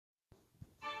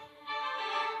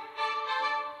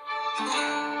Hello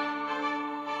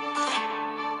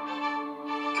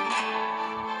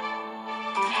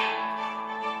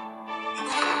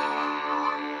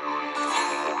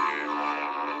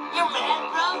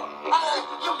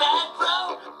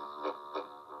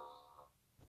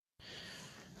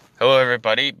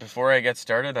everybody. Before I get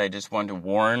started, I just want to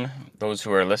warn those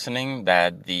who are listening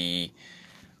that the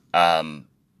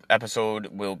episode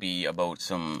will be about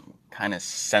some kind of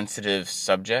sensitive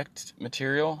subject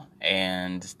material,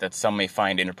 and that some may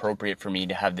find inappropriate for me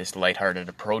to have this lighthearted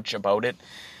approach about it.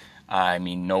 I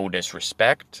mean, no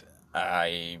disrespect.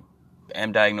 I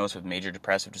am diagnosed with major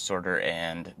depressive disorder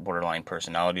and borderline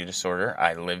personality disorder.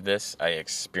 I live this. I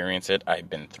experience it. I've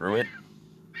been through it.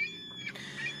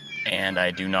 And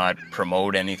I do not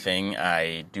promote anything.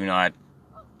 I do not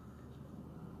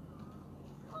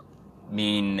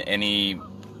mean any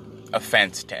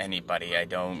offense to anybody. I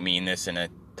don't mean this in a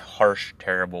harsh,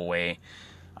 terrible way.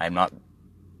 I'm not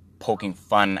poking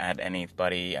fun at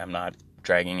anybody. I'm not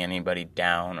dragging anybody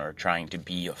down or trying to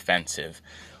be offensive.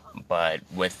 But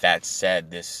with that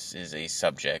said, this is a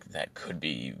subject that could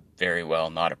be very well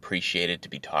not appreciated to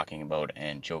be talking about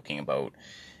and joking about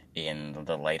in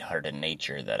the lighthearted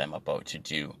nature that I'm about to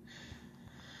do.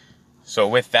 So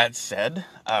with that said,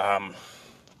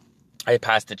 I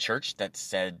passed a church that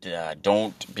said,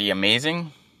 don't be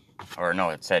amazing. Or no,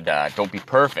 it said, don't be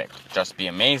perfect, just be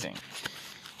amazing.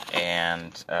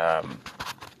 And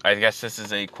I guess this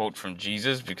is a quote from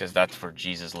Jesus, because that's where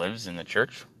Jesus lives, in the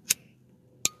church.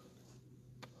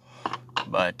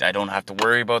 But I don't have to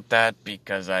worry about that,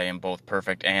 because I am both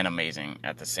perfect and amazing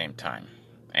at the same time.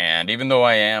 And even though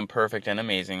I am perfect and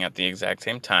amazing at the exact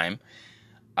same time,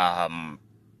 I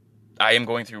am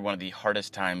going through one of the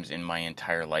hardest times in my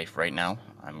entire life right now.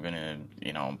 I'm going to,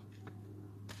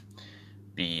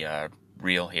 be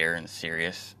real here and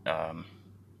serious.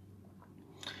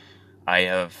 I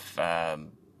have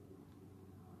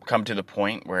come to the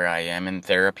point where I am in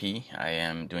therapy. I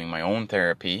am doing my own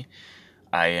therapy.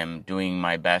 I am doing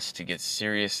my best to get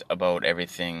serious about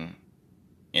everything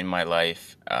in my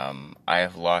life. I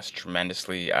have lost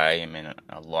tremendously. I am in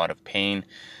a lot of pain.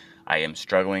 I am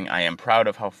struggling. I am proud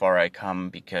of how far I come,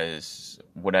 because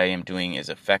what I am doing is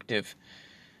effective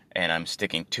and I'm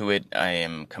sticking to it. I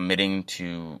am committing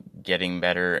to getting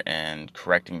better and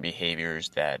correcting behaviors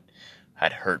that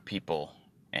had hurt people.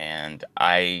 And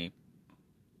I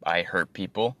hurt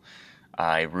people.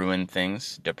 I ruined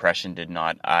things. Depression did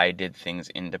not. I did things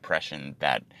in depression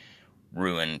that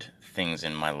ruined things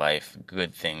in my life,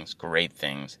 good things, great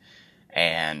things,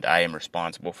 and I am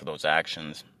responsible for those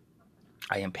actions.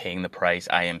 I am paying the price.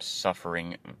 I am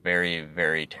suffering very,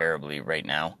 very terribly right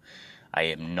now. I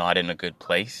am not in a good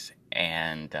place,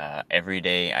 and every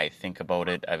day I think about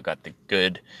it. I've got the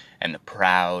good and the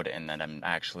proud, and that I'm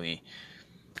actually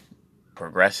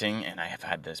progressing, and I have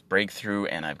had this breakthrough,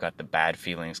 and I've got the bad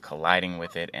feelings colliding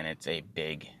with it, and it's a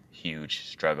big, huge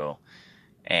struggle.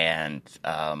 And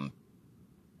I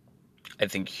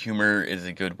think humor is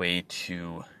a good way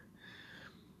to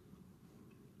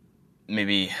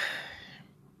maybe,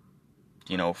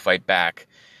 fight back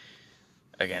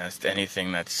against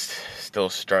anything that's still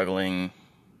struggling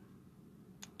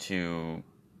to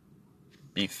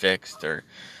be fixed, or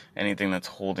anything that's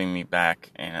holding me back.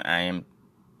 And I am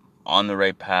on the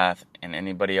right path, and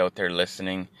anybody out there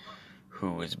listening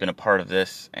who has been a part of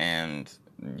this, and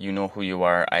you know who you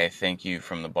are, I thank you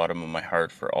from the bottom of my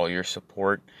heart for all your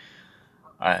support.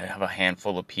 I have a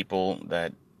handful of people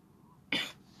that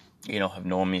have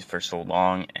known me for so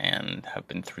long and have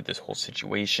been through this whole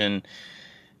situation,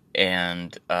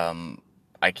 and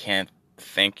I can't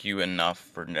thank you enough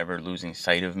for never losing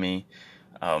sight of me,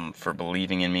 for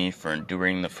believing in me, for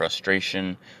enduring the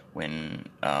frustration when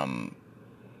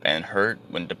and hurt,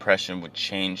 when depression would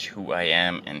change who I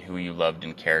am and who you loved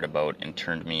and cared about and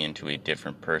turned me into a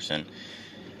different person,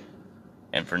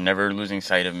 and for never losing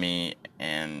sight of me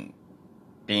and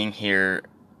being here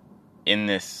in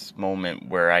this moment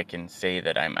where I can say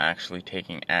that I'm actually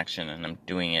taking action and I'm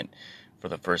doing it for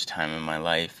the first time in my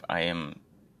life. I am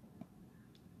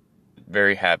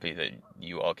very happy that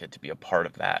you all get to be a part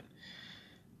of that,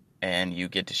 and you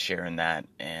get to share in that,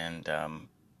 and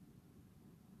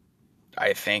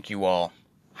I thank you all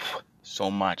so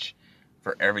much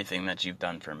for everything that you've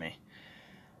done for me.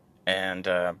 And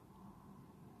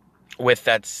with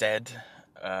that said,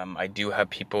 I do have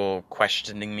people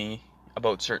questioning me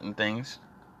about certain things.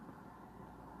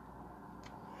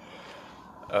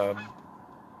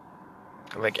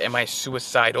 Like, am I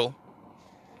suicidal?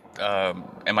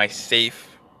 Am I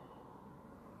safe?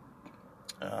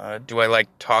 Do I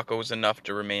like tacos enough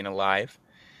to remain alive?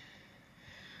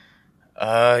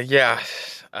 Yeah,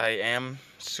 I am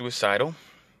suicidal.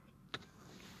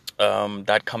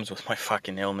 That comes with my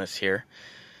fucking illness here.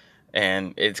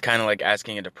 And it's kind of like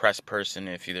asking a depressed person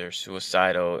if they're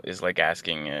suicidal is like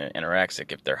asking an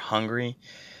anorexic if they're hungry.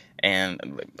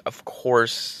 And of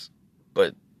course,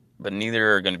 but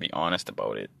neither are going to be honest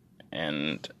about it.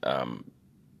 And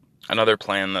another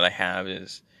plan that I have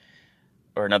is,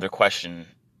 or another question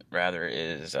rather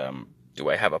is, do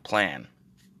I have a plan?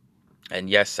 And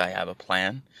yes, I have a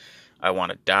plan. I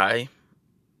want to die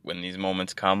when these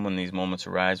moments come, when these moments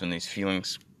arise, when these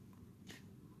feelings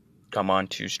come on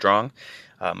too strong.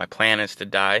 My plan is to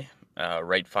die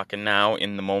right fucking now,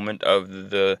 in the moment of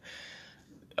the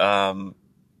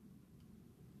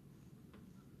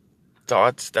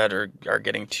thoughts that are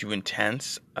getting too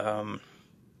intense. I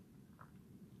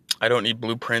don't need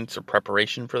blueprints or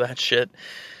preparation for that shit.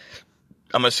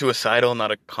 I'm a suicidal,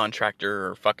 not a contractor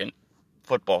or fucking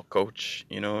football coach.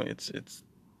 It's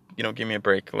give me a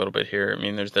break a little bit here. I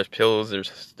mean, there's pills,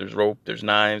 there's rope, there's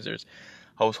knives, there's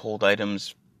household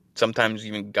items. Sometimes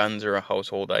even guns are a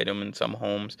household item in some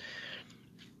homes.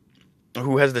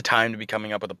 Who has the time to be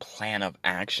coming up with a plan of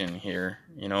action here?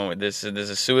 This is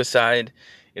a suicide.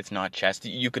 It's not chest.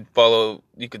 You could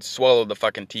swallow the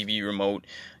fucking TV remote.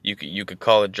 You could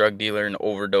call a drug dealer an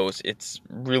overdose. It's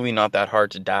really not that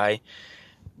hard to die.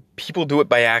 People do it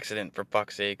by accident, for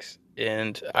fuck's sakes.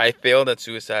 And I failed at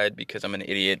suicide because I'm an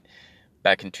idiot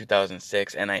back in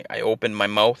 2006. And I opened my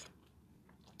mouth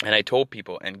and I told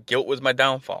people. And guilt was my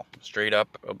downfall. Straight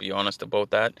up, I'll be honest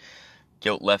about that.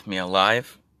 Guilt left me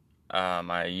alive.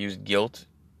 I used guilt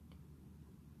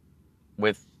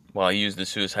I used the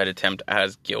suicide attempt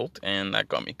as guilt, and that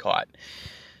got me caught.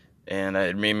 And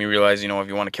it made me realize, if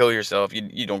you want to kill yourself,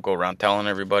 you don't go around telling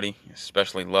everybody,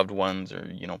 especially loved ones or,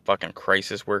 fucking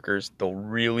crisis workers. They'll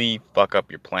really fuck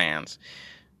up your plans.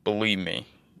 Believe me.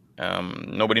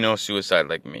 Nobody knows suicide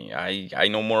like me. I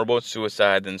know more about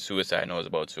suicide than suicide knows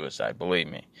about suicide. Believe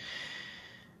me.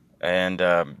 And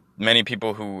many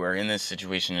people who are in this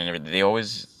situation and everything, they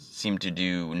always seem to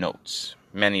do notes.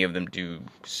 Many of them do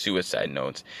suicide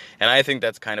notes. And I think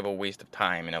that's kind of a waste of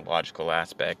time in a logical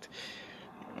aspect.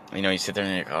 You sit there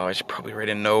and you're like, oh, I should probably write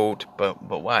a note. But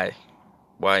why?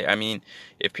 Why? I mean,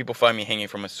 if people find me hanging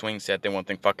from a swing set, they won't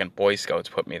think fucking Boy Scouts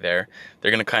put me there.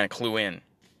 They're going to kind of clue in,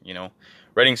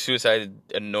 Writing suicide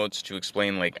notes to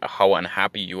explain, like, how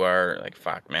unhappy you are, like,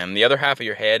 fuck, man. The other half of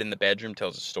your head in the bedroom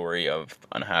tells a story of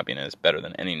unhappiness better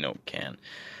than any note can.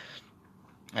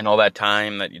 And all that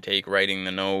time that you take writing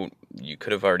the note, you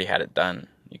could have already had it done.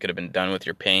 You could have been done with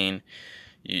your pain.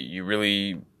 Do you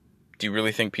really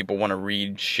think people want to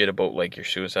read shit about, like, your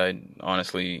suicide?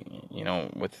 Honestly,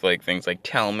 with, like, things like,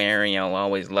 tell Mary I'll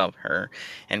always love her,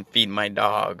 and feed my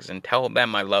dogs, and tell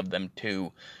them I love them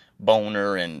too.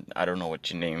 Boner, and I don't know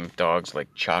what you name dogs,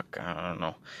 like Chuck, I don't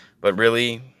know. But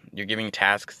really, you're giving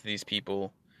tasks to these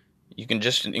people. You can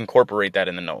just incorporate that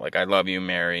in the note. Like, I love you,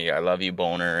 Mary. I love you,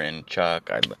 Boner and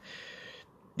Chuck.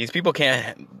 These people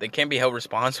can't be held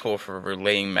responsible for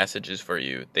relaying messages for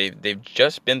you. They've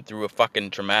just been through a fucking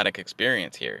traumatic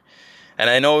experience here. And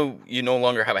I know you no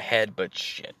longer have a head, but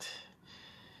shit.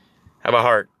 Have a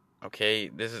heart, okay?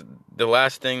 This is the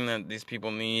last thing that these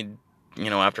people need,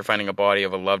 after finding a body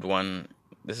of a loved one.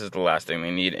 This is the last thing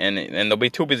they need. And they'll be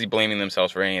too busy blaming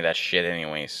themselves for any of that shit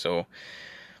anyway. So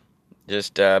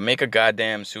just make a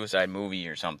goddamn suicide movie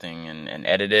or something and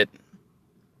edit it.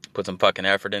 Put some fucking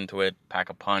effort into it. Pack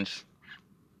a punch.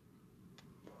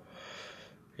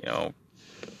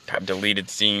 Have deleted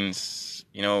scenes.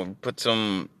 Put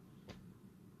some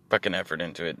fucking effort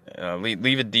into it.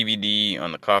 Leave a DVD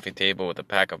on the coffee table with a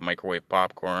pack of microwave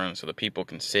popcorn so the people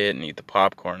can sit and eat the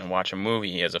popcorn and watch a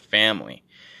movie as a family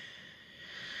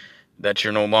that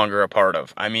you're no longer a part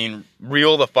of. I mean,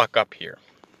 reel the fuck up here.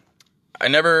 I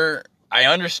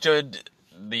understood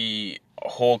the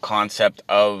whole concept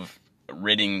of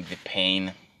ridding the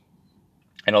pain,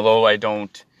 and although I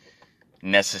don't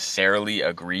necessarily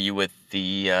agree with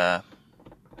the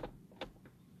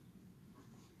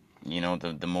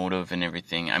the motive and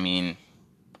everything, I mean,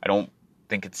 I don't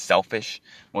think it's selfish.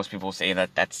 Most people say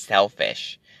that that's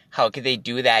selfish. How could they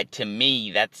do that to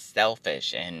me? That's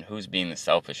selfish. And who's being the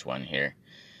selfish one here?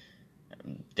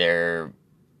 They're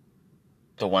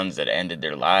the ones that ended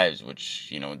their lives,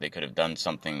 which, they could have done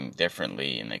something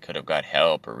differently and they could have got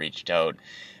help or reached out.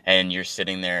 And you're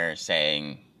sitting there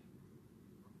saying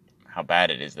how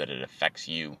bad it is that it affects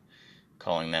you,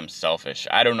 calling them selfish.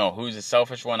 I don't know who's the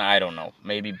selfish one. I don't know.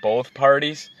 Maybe both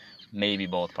parties.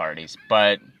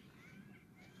 But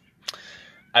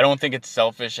I don't think it's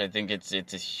selfish. I think it's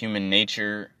a human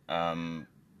nature. Nobody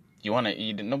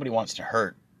wants to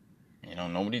hurt.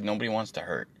 Nobody wants to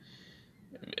hurt.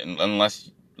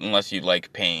 Unless you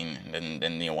like pain,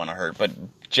 then you want to hurt. But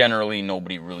generally,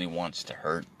 nobody really wants to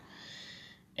hurt.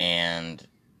 And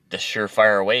the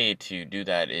surefire way to do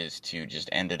that is to just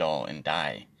end it all and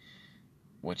die,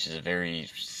 which is a very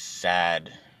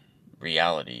sad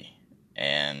reality.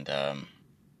 And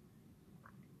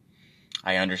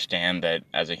I understand that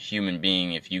as a human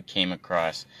being, if you came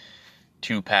across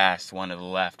two paths, one to the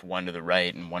left, one to the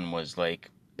right, and one was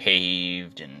like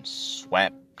paved and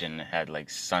swept and had like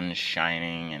sun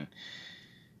shining and,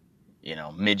 you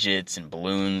know, midgets and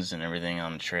balloons and everything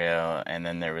on the trail, and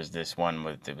then there was this one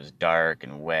with, it was dark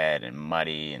and wet and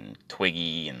muddy and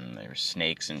twiggy and there were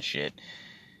snakes and shit,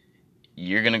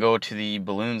 you're gonna go to the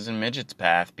balloons and midgets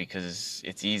path because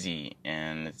it's easy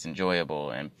and it's enjoyable,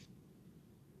 and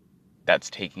that's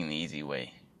taking the easy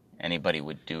way. Anybody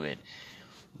would do it.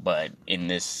 But in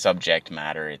this subject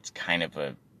matter, it's kind of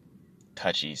a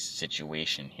touchy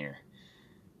situation here.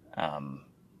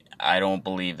 I don't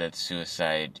believe that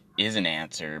suicide is an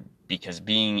answer, because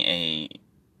being a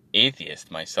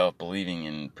atheist myself, believing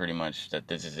in pretty much that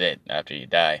this is it after you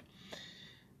die,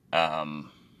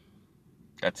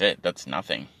 that's it. That's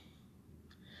nothing.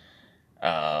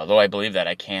 Though I believe that,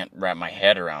 I can't wrap my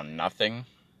head around nothing.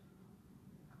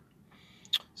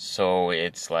 So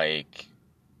it's like,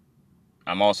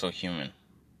 I'm also human,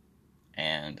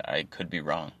 and I could be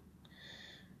wrong.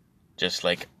 Just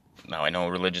like, now I know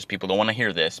religious people don't want to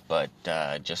hear this, but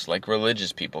just like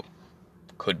religious people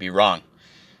could be wrong,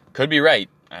 could be right.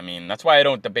 I mean, that's why I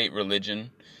don't debate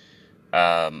religion.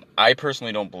 I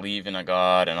personally don't believe in a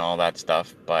God and all that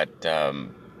stuff, but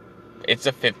it's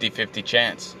a 50-50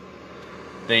 chance.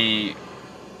 The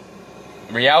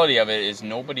reality of it is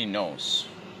nobody knows.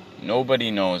 Nobody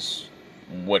knows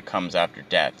what comes after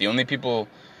death. The only people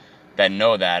that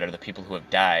know that are the people who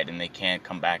have died, and they can't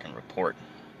come back and report.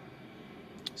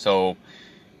 So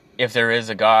if there is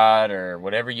a God or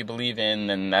whatever you believe in,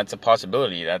 then that's a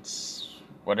possibility. That's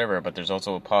whatever. But there's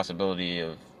also a possibility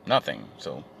of nothing.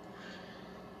 So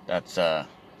that's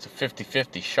it's a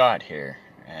 50-50 shot here.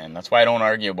 And that's why I don't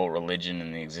argue about religion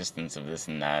and the existence of this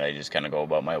and that. I just kind of go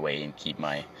about my way and keep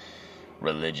my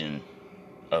religion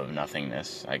of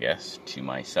nothingness, I guess, to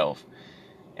myself.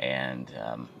 And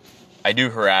I do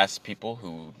harass people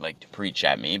who like to preach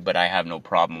at me, but I have no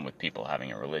problem with people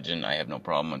having a religion. I have no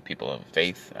problem with people of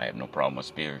faith. I have no problem with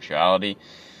spirituality.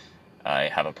 I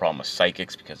have a problem with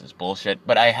psychics because it's bullshit.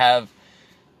 But I have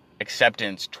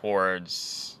acceptance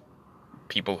towards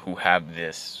people who have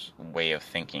this way of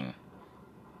thinking.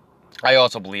 I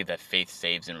also believe that faith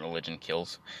saves and religion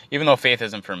kills. Even though faith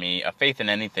isn't for me, a faith in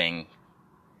anything,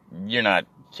 you're not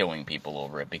killing people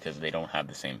over it because they don't have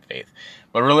the same faith.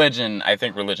 But religion, I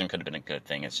think religion could have been a good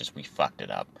thing. It's just we fucked it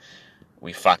up.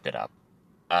 We fucked it up.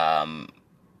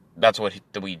 That's what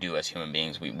we do as human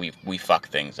beings. We fuck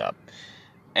things up.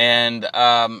 And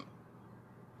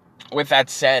with that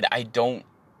said, I don't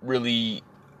really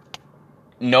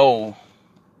know.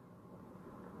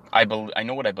 I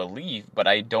know what I believe, but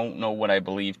I don't know what I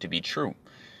believe to be true.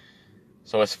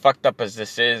 So as fucked up as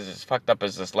this is, as fucked up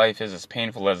as this life is, as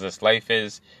painful as this life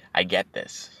is, I get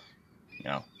this, you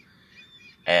know.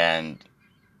 And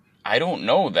I don't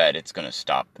know that it's going to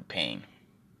stop the pain.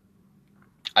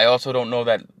 I also don't know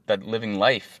that living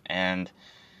life and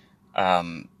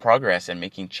progress and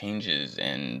making changes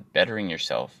and bettering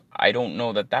yourself, I don't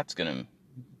know that that's going to,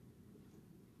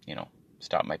 you know,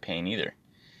 stop my pain either.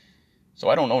 So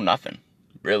I don't know nothing,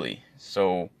 really.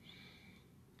 So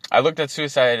I looked at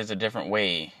suicide as a different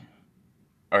way,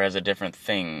 or as a different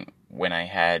thing, when I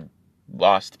had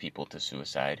lost people to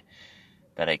suicide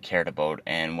that I cared about,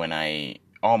 and when I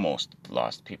almost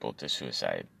lost people to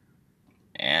suicide.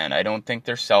 And I don't think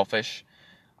they're selfish.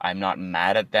 I'm not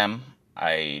mad at them.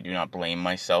 I do not blame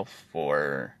myself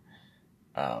for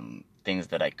things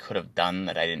that I could have done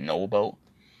that I didn't know about.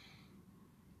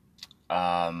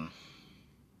 I'm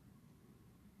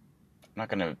not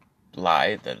going to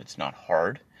lie that it's not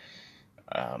hard.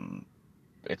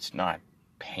 It's not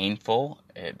painful.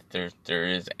 There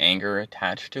is anger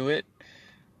attached to it.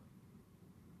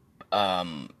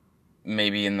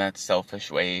 Maybe in that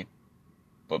selfish way,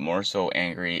 but more so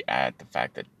angry at the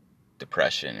fact that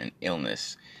depression and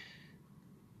illness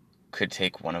could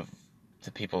take one of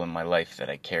the people in my life that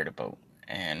I cared about.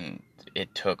 And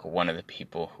it took one of the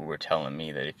people who were telling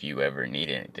me that if you ever need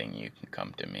anything, you can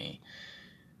come to me.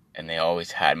 And they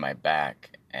always had my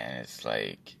back. And it's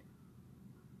like,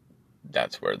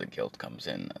 that's where the guilt comes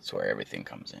in. That's where everything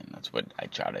comes in. That's what I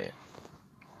try to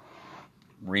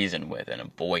reason with and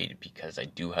avoid, because I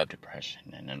do have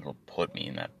depression and it'll put me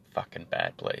in that fucking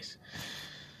bad place.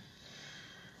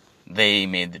 They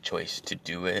made the choice to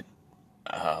do it.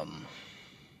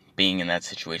 being in that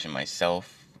situation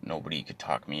myself, nobody could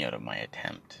talk me out of my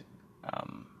attempt.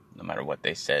 No matter what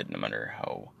they said, no matter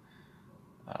how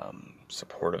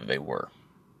supportive they were.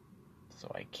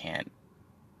 So I can't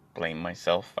blame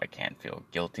myself. I can't feel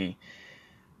guilty.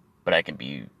 But I can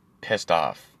be pissed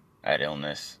off at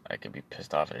illness. I can be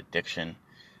pissed off at addiction.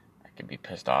 I can be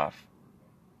pissed off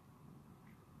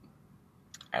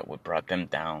at what brought them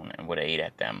down and what ate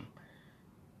at them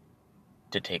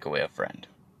to take away a friend.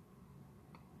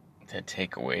 To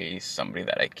take away somebody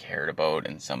that I cared about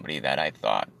and somebody that I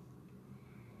thought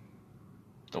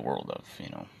the world of,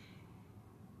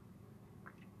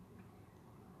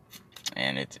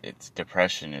 And it's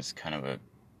depression is kind of a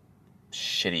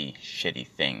shitty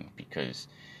thing, because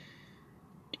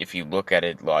if you look at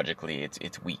it logically,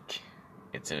 it's weak.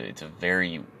 It's a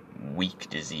very weak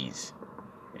disease,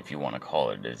 if you want to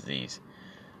call it a disease.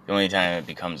 The only time it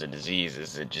becomes a disease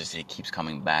is it keeps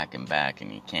coming back and back,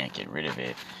 and you can't get rid of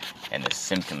it, and the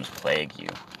symptoms plague you.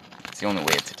 It's the only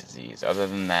way it's a disease. Other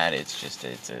than that, it's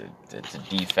a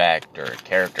defect or a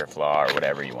character flaw or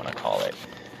whatever you want to call it.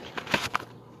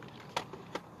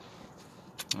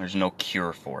 There's no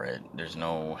cure for it.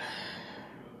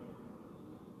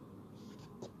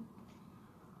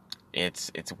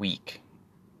 It's weak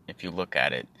if you look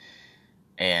at it.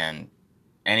 And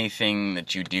anything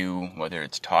that you do, whether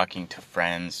it's talking to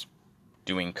friends,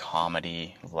 doing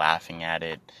comedy, laughing at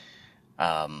it,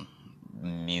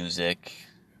 music,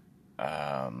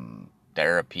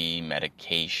 therapy,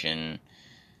 medication,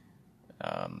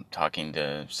 talking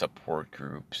to support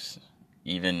groups,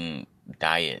 even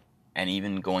diet, and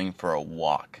even going for a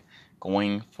walk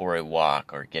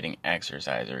or getting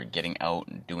exercise or getting out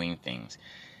and doing things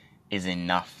is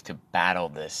enough to battle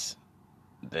this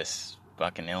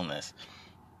fucking illness.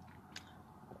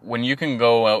 When you can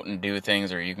go out and do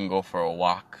things, or you can go for a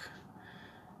walk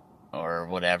or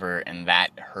whatever, and that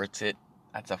hurts it,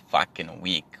 that's a fucking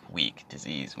weak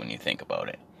disease when you think about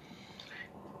it.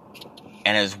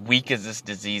 And as weak as this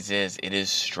disease is, it is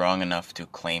strong enough to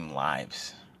claim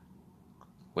lives,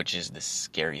 which is the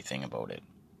scary thing about it.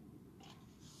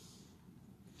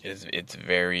 It's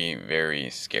very, very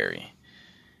scary.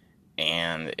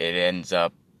 And it ends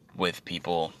up with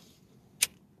people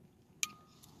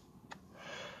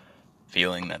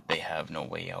feeling that they have no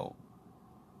way out,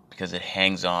 because it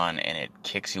hangs on and it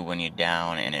kicks you when you're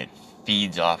down, and it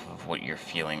feeds off of what you're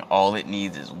feeling. All it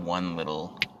needs is one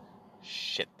little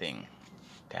shit thing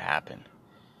to happen,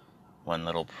 one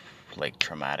little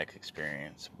traumatic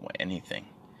experience, anything,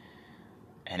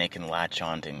 and it can latch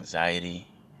on to anxiety.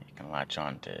 It can latch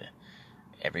on to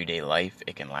everyday life.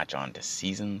 It can latch on to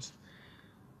seasons.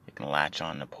 It can latch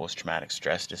on to post-traumatic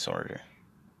stress disorder.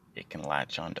 It can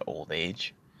latch on to old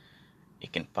age.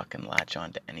 It can fucking latch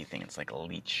on to anything. It's like a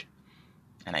leech.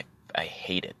 And I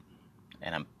hate it.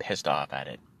 And I'm pissed off at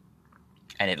it.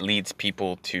 And it leads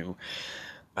people to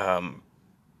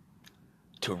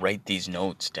write these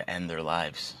notes to end their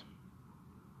lives.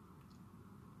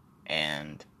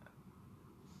 And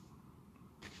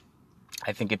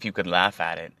I think if you could laugh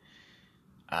at it,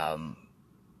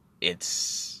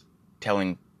 it's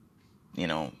telling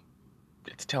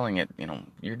it,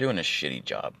 you're doing a shitty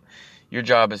job. Your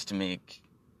job is to make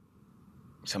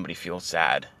somebody feel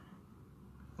sad,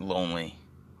 lonely,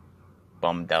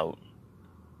 bummed out,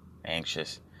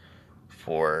 anxious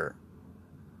for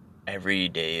every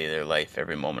day of their life,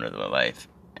 every moment of their life.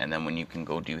 And then when you can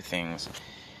go do things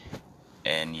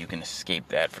and you can escape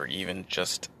that for even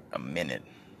just a minute,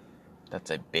 that's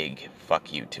a big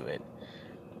fuck you to it.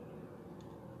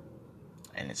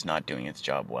 And it's not doing its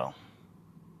job well.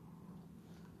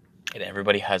 And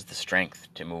everybody has the strength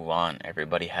to move on.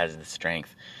 Everybody has the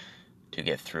strength to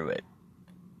get through it.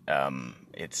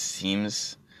 It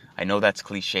seems, I know that's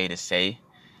cliche to say,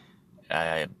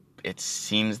 it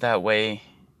seems that way,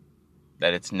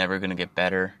 that it's never going to get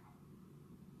better,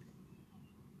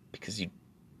 because you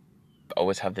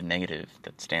always have the negative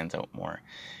that stands out more.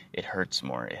 It hurts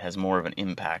more. It has more of an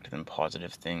impact than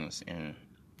positive things in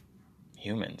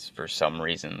humans for some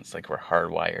reasons. Like, we're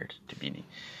hardwired to be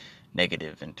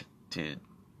negative and to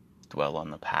dwell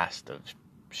on the past of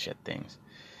shit things.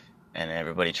 And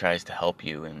everybody tries to help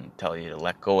you and tell you to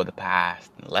let go of the past.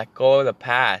 And let go of the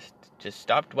past. Just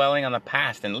stop dwelling on the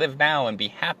past and live now and be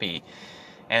happy.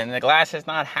 And the glass is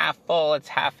not half full, it's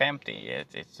half empty.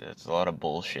 It's a lot of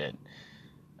bullshit.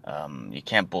 You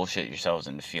can't bullshit yourselves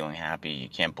into feeling happy. You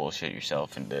can't bullshit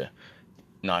yourself into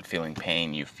not feeling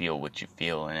pain. You feel what you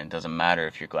feel, and it doesn't matter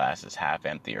if your glass is half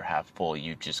empty or half full.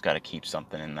 You just got to keep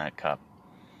something in that cup.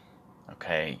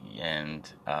 Okay? And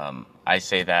I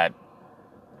say that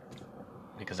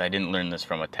because I didn't learn this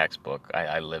from a textbook.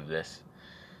 I live this.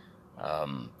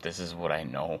 This is what I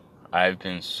know. I've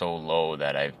been so low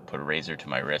that I've put a razor to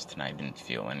my wrist and I didn't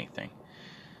feel anything.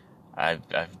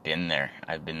 I've been there.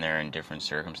 I've been there in different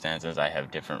circumstances. I have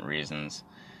different reasons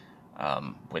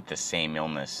with the same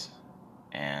illness,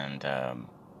 and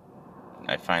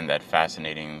I find that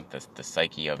fascinating. The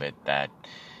psyche of it. That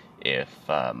if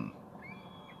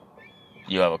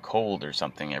you have a cold or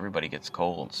something, everybody gets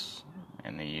colds,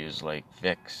 and they use like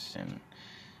Vicks and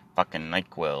fucking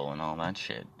NyQuil and all that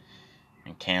shit.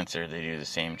 And cancer, they do the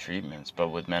same treatments, but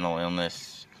with mental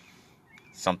illness,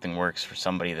 something works for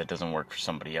somebody that doesn't work for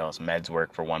somebody else. Meds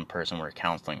work for one person where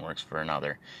counseling works for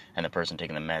another, and the person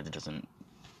taking the meds doesn't,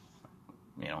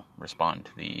 respond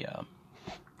to the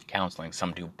counseling.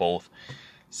 Some do both.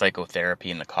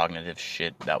 Psychotherapy and the cognitive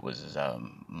shit, that was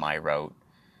my route,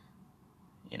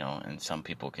 and some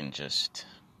people can just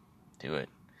do it.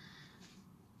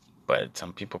 But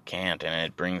some people can't, and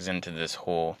it brings into this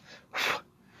whole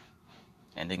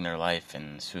ending their life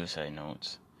and suicide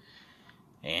notes.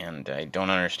 And I don't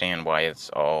understand why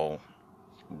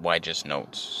just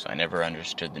notes. I never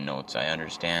understood the notes. I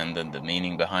understand the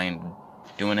meaning behind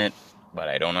doing it, but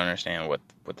I don't understand what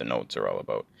the notes are all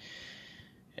about.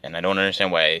 And I don't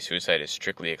understand why suicide is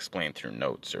strictly explained through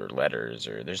notes or letters,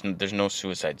 or there's no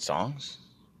suicide songs.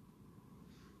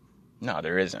 No,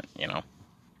 there isn't, And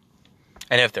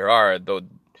if there are, those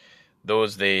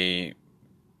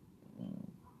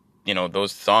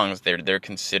those songs, they're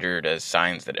considered as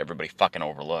signs that everybody fucking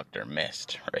overlooked or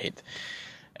missed, right?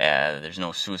 There's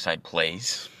no suicide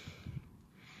plays.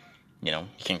 You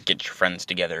can't get your friends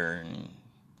together and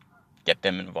get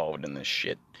them involved in this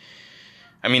shit.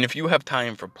 I mean, if you have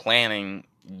time for planning,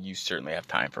 you certainly have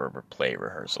time for a play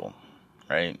rehearsal,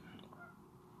 right?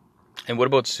 And what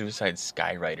about suicide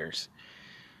skywriters?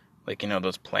 Like,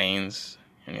 those planes,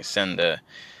 and you send a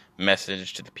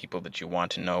message to the people that you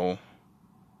want to know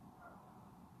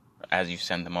as you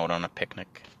send them out on a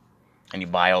picnic. And you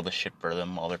buy all the shit for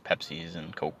them, all their Pepsis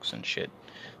and Cokes and shit,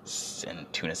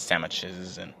 and tuna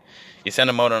sandwiches, and you send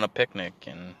them out on a picnic,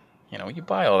 and, you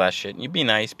buy all that shit, and you be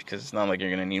nice, because it's not like you're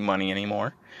going to need money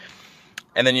anymore.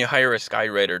 And then you hire a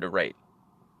skywriter to write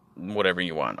whatever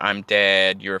you want. I'm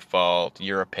dead, your fault,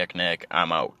 you're a picnic,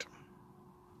 I'm out.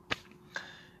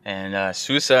 And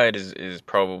suicide is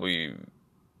probably,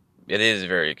 it is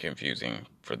very confusing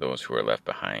for those who are left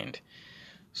behind.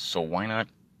 So why not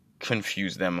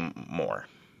confuse them more?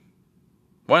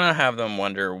 Why not have them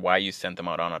wonder why you sent them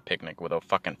out on a picnic without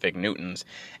fucking fig Newtons,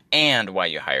 and why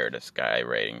you hired a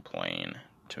skywriting plane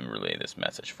to relay this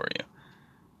message for you?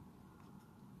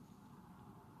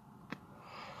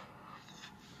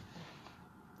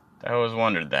 I always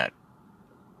wondered that.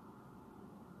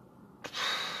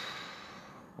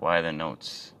 Why the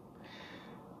notes?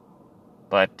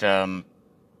 But I've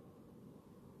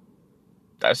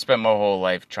spent my whole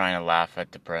life trying to laugh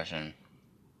at depression.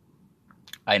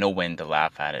 I know when to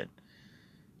laugh at it.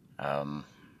 I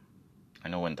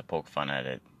know when to poke fun at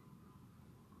it.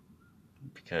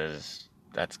 Because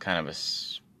that's kind of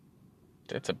it's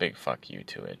a big fuck you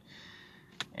to it.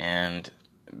 And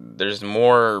there's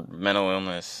more mental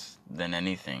illness than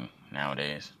anything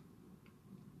nowadays.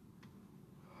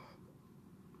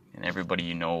 And everybody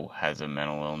you know has a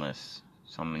mental illness.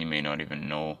 Some you may not even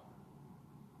know.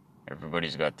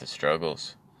 Everybody's got the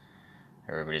struggles.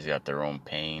 Everybody's got their own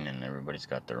pain, and everybody's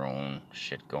got their own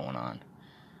shit going on.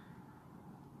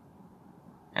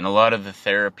 And a lot of the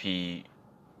therapy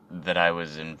that I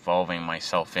was involving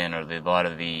myself in, or a lot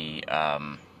of the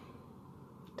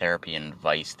therapy and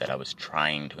advice that I was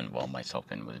trying to involve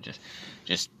myself in, was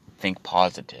just think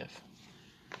positive.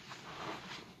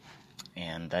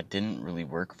 And that didn't really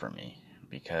work for me,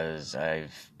 because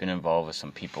I've been involved with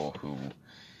some people who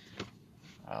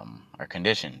are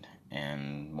conditioned,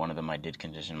 and one of them I did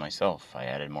condition myself. I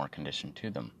added more condition to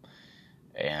them.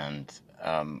 And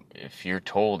if you're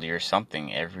told you're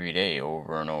something every day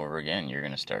over and over again, you're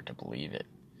going to start to believe it.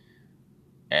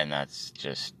 And that's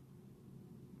just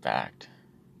fact.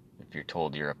 If you're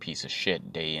told you're a piece of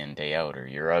shit day in, day out, or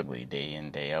you're ugly day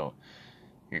in, day out,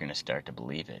 you're going to start to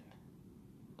believe it.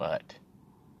 But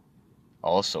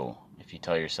also, if you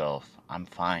tell yourself, I'm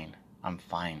fine, I'm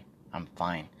fine, I'm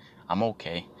fine, I'm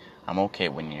okay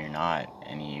when you're not,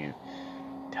 and you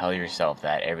tell yourself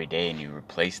that every day, and you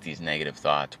replace these negative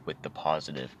thoughts with the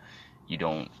positive, you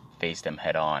don't face them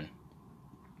head on.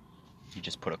 You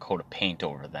just put a coat of paint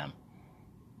over them.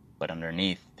 But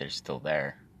underneath, they're still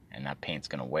there, and that paint's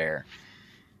gonna wear.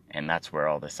 And that's where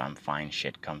all this I'm fine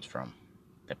shit comes from.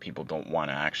 That people don't want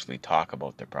to actually talk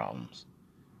about their problems.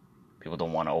 People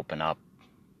don't want to open up.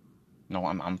 No,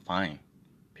 I'm fine.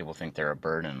 People think they're a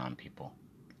burden on people.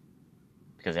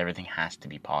 because everything has to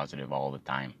be positive all the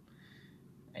time.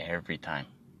 Every time.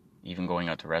 Even going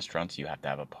out to restaurants, you have to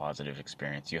have a positive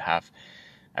experience. You have,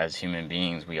 as human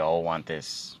beings, we all want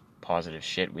this positive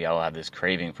shit. We all have this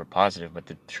craving for positive, but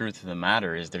the truth of the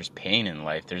matter is there's pain in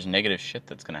life. There's negative shit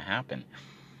that's going to happen.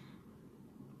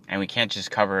 And we can't just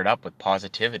cover it up with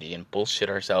positivity and bullshit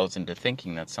ourselves into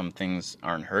thinking that some things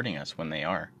aren't hurting us when they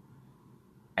are.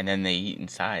 And then they eat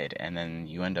inside, and then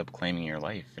you end up claiming your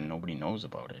life and nobody knows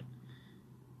about it.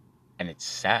 And it's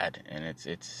sad, and it's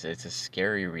a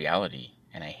scary reality,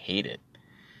 and I hate it.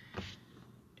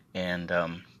 And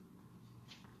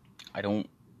I don't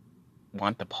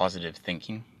want the positive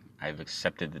thinking. I've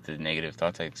accepted that the negative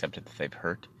thoughts, I accepted that they've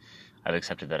hurt. I've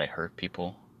accepted that I hurt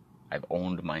people. I've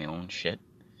owned my own shit,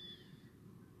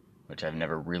 which I've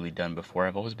never really done before.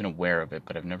 I've always been aware of it,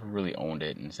 but I've never really owned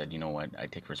it and said, you know what, I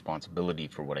take responsibility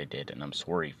for what I did, and I'm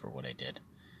sorry for what I did.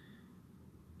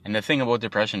 And the thing about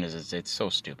depression is it's so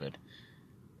stupid.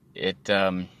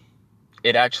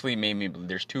 It actually made me,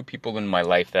 there's two people in my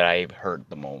life that I've hurt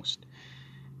the most.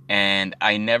 And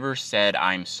I never said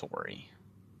I'm sorry.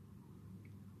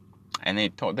 And they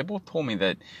both told me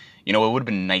that, it would have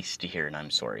been nice to hear an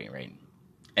I'm sorry, right?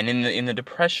 And in the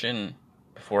depression,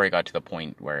 before I got to the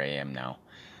point where I am now,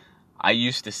 I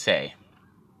used to say,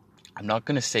 I'm not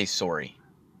going to say sorry.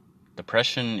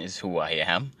 Depression is who I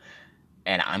am,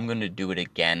 and I'm going to do it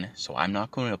again, so I'm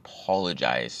not going to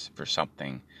apologize for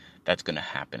something that's going to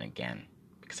happen again,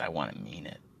 because I want to mean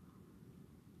it.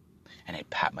 And I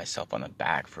pat myself on the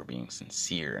back for being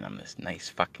sincere, and I'm this nice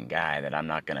fucking guy that I'm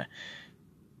not going to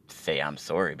say I'm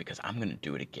sorry, because I'm going to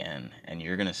do it again, and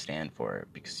you're going to stand for it,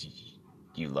 because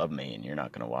you love me, and you're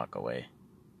not going to walk away.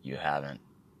 You haven't.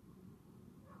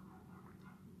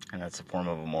 And that's a form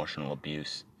of emotional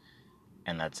abuse.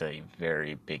 And that's a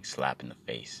very big slap in the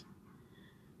face.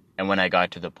 And when I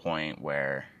got to the point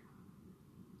where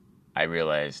I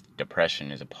realized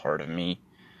depression is a part of me,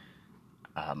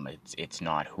 it's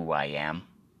not who I am.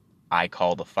 I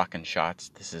call the fucking shots.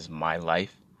 This is my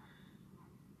life.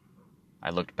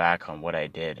 I looked back on what I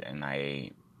did, and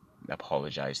I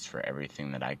apologized for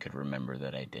everything that I could remember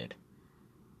that I did.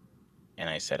 And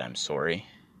I said, I'm sorry.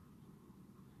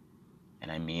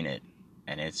 And I mean it.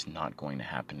 And it's not going to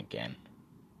happen again.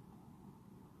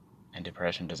 And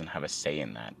depression doesn't have a say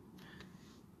in that.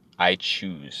 I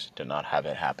choose to not have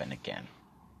it happen again.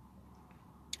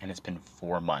 And it's been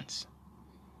 4 months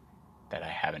that I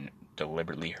haven't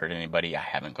deliberately hurt anybody. I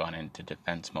haven't gone into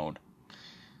defense mode.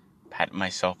 Pat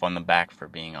myself on the back for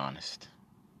being honest.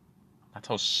 That's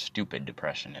how stupid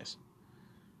depression is.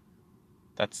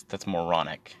 That's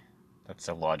moronic. That's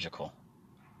illogical.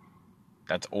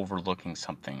 That's overlooking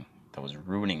something that was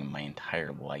ruining my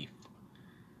entire life.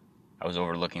 I was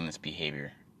overlooking this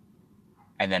behavior.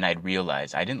 And then I'd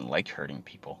realize I didn't like hurting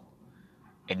people.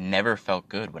 It never felt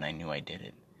good when I knew I did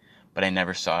it. But I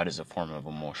never saw it as a form of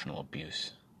emotional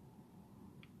abuse.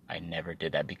 I never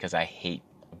did that because I hate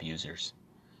abusers.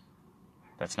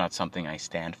 That's not something I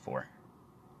stand for.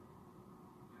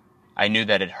 I knew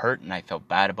that it hurt and I felt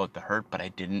bad about the hurt, but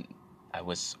I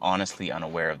was honestly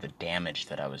unaware of the damage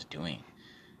that I was doing.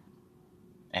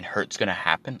 And hurt's gonna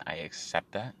happen, I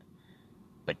accept that.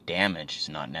 But damage is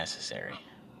not necessary.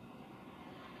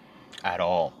 At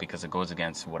all, because it goes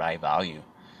against what I value.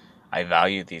 I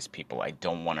value these people. I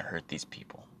don't want to hurt these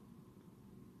people.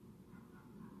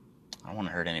 I don't want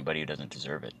to hurt anybody who doesn't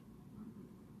deserve it.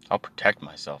 I'll protect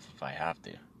myself if I have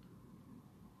to.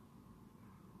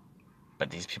 But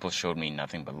these people showed me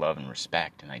nothing but love and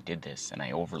respect, and I did this, and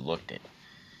I overlooked it.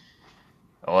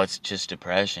 Oh, it's just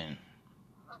depression.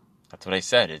 That's what I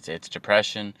said. It's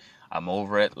depression. I'm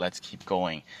over it. Let's keep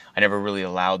going. I never really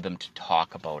allowed them to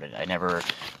talk about it. I never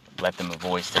let them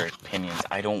voice their opinions.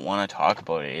 I don't want to talk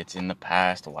about it. It's in the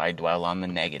past. Why dwell on the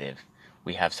negative?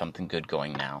 We have something good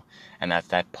going now. And that's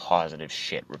that positive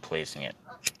shit replacing it.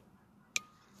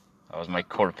 That was my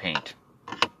coat of paint.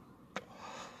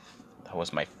 That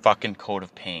was my fucking coat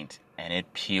of paint. And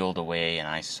it peeled away and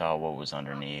I saw what was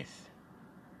underneath.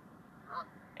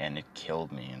 And it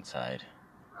killed me inside.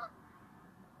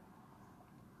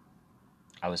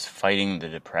 I was fighting the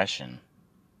depression.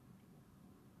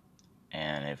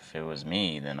 And if it was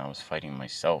me, then I was fighting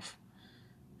myself.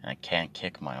 And I can't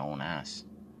kick my own ass.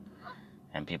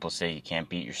 And people say you can't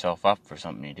beat yourself up for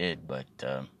something you did, but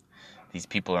these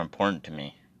people are important to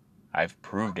me. I've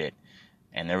proved it.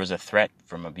 And there was a threat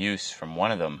from abuse from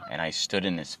one of them, and I stood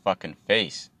in his fucking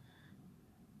face.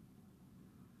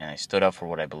 And I stood up for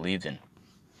what I believed in.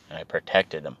 And I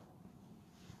protected them.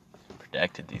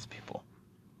 Protected these people.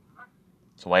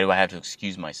 So why do I have to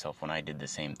excuse myself when I did the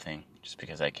same thing? Just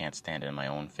because I can't stand it in my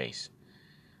own face.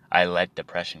 I let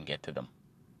depression get to them.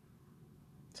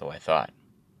 So I thought.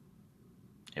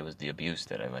 It was the abuse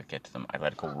that I let get to them. I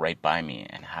let it go right by me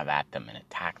and have at them and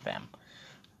attack them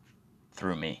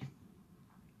through me.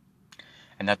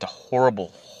 And that's a horrible,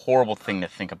 horrible thing to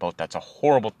think about. That's a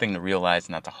horrible thing to realize,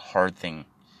 and that's a hard thing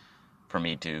for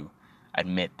me to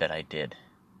admit that I did.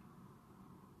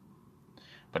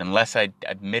 But unless I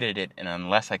admitted it and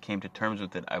unless I came to terms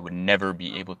with it, I would never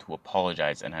be able to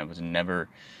apologize, and I was never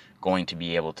going to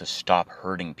be able to stop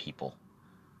hurting people.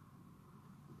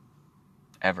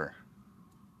 Ever.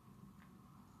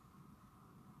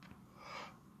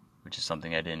 Which is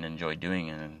something I didn't enjoy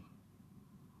doing, and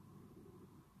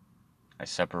I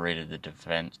separated the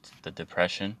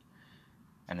depression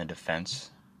and the defense.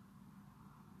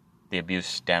 The abuse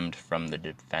stemmed from the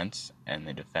defense, and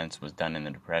the defense was done in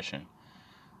the depression.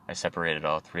 I separated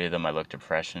all three of them. I looked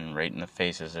depression right in the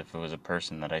face as if it was a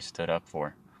person that I stood up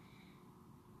for,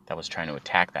 that was trying to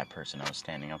attack that person I was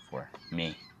standing up for,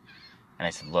 me. And I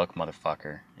said, look,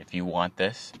 motherfucker, if you want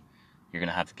this, you're going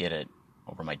to have to get it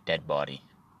over my dead body.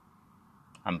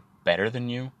 I'm better than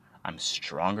you. I'm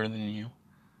stronger than you.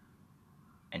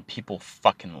 And people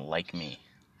fucking like me.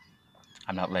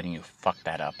 I'm not letting you fuck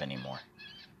that up anymore.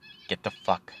 Get the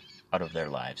fuck out of their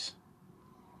lives.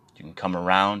 You can come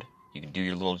around. You can do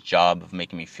your little job of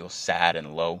making me feel sad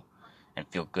and low and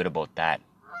feel good about that.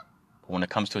 But when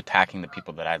it comes to attacking the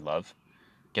people that I love,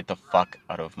 get the fuck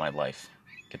out of my life.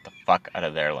 Get the fuck out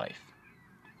of their life.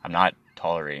 I'm not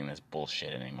tolerating this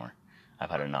bullshit anymore. I've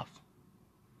had enough.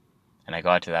 And I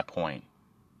got to that point.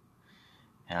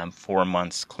 And I'm 4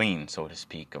 months clean, so to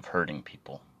speak, of hurting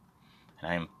people.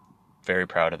 And I am very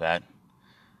proud of that.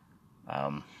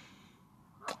 I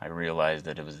realized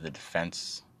that it was the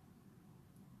defense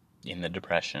in the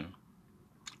depression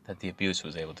that the abuse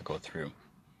was able to go through.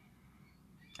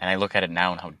 And I look at it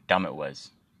now and how dumb it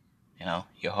was. You know,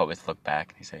 you always look back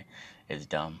and you say, it's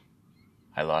dumb.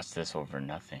 I lost this over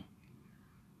nothing.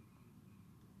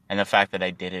 And the fact that I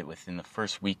did it within the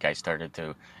first week, I started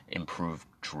to improve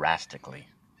drastically.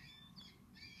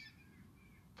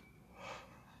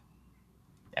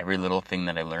 Every little thing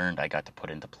that I learned, I got to put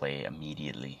into play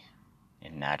immediately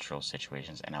in natural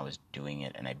situations, and I was doing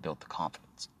it, and I built the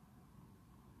confidence.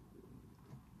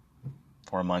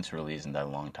 4 months really isn't that a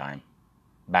long time.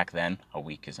 Back then, a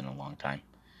week isn't a long time.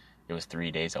 It was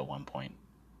 3 days at one point.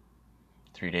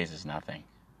 3 days is nothing,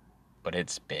 but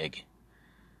it's big.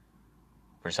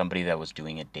 For somebody that was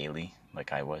doing it daily,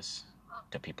 like I was,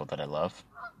 to people that I love,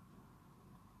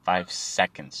 5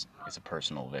 seconds is a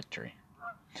personal victory.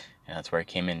 And that's where I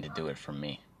came in to do it for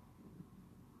me.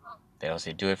 They all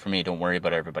say, do it for me, don't worry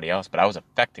about everybody else. But I was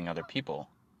affecting other people.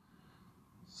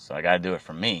 So I got to do it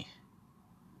for me.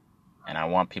 And I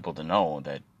want people to know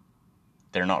that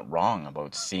they're not wrong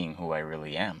about seeing who I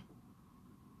really am.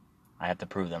 I have to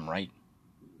prove them right.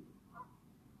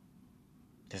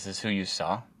 This is who you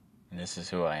saw, and this is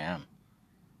who I am.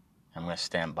 I'm going to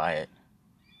stand by it.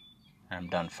 And I'm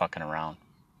done fucking around.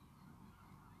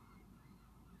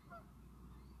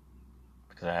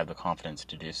 Because I have the confidence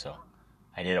to do so.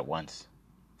 I did it once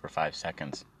for 5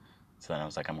 seconds. So then I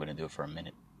was like, I'm going to do it for a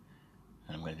minute.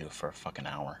 And I'm going to do it for a fucking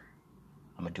hour.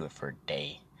 I'm going to do it for a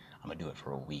day. I'm going to do it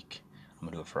for a week. I'm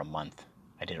going to do it for a month.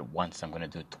 I did it once. I'm going to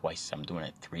do it twice. I'm doing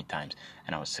it 3 times.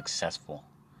 And I was successful.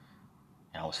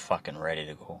 And I was fucking ready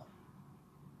to go.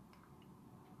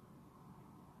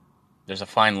 There's a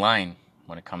fine line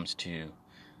when it comes to...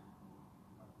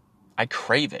 I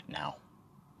crave it now.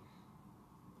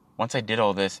 Once I did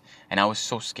all this, and I was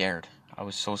so scared. I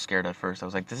was so scared at first. I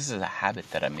was like, this is a habit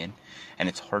that I'm in, and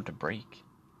it's hard to break.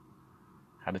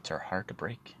 Habits are hard to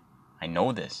break. I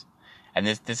know this. And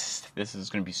this is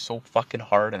going to be so fucking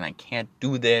hard, and I can't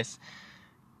do this.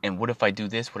 And what if I do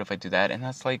this? What if I do that? And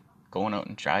that's like going out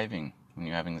and driving when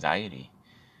you have anxiety.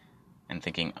 And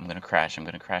thinking, I'm going to crash.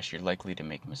 You're likely to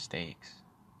make mistakes.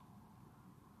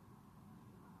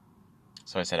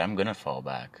 So I said, I'm going to fall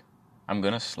back. I'm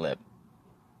going to slip.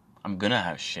 I'm going to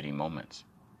have shitty moments.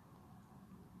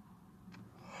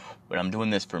 But I'm doing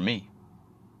this for me.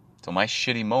 So my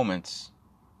shitty moments,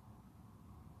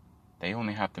 they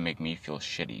only have to make me feel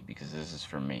shitty because this is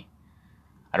for me.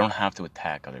 I don't have to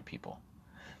attack other people.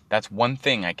 That's one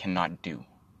thing I cannot do.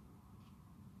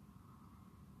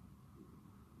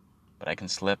 But I can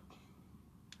slip.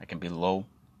 I can be low.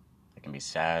 I can be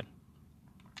sad.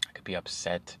 I could be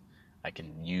upset. I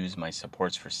can use my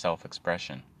supports for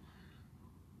self-expression.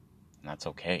 And that's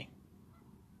okay.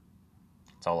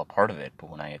 It's all a part of it, but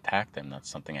when I attack them, that's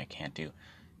something I can't do.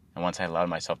 And once I allowed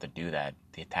myself to do that,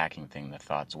 the attacking thing, the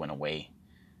thoughts went away.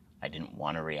 I didn't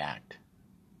want to react.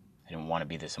 I didn't want to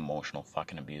be this emotional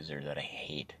fucking abuser that I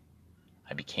hate.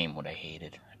 I became what I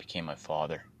hated. I became my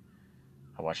father.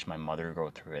 I watched my mother go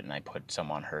through it, and I put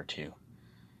some on her too.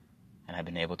 And I've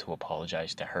been able to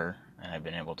apologize to her, and I've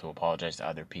been able to apologize to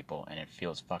other people, and it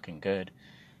feels fucking good.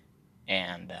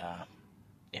 And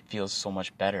it feels so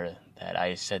much better that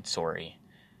I said sorry,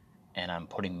 and I'm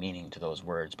putting meaning to those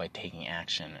words by taking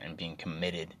action and being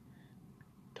committed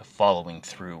to following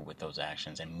through with those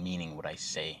actions and meaning what I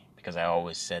say. Because I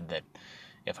always said that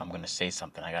if I'm going to say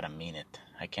something, I got to mean it.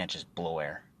 I can't just blow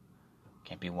air.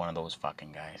 Can't be one of those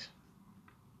fucking guys.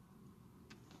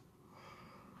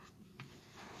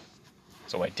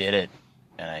 So I did it,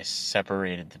 and I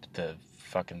separated the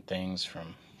fucking things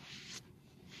from...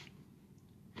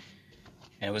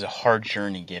 And it was a hard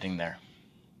journey getting there.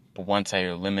 But once I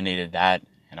eliminated that,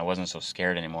 and I wasn't so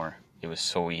scared anymore, it was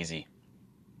so easy.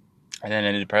 And then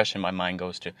in depression, my mind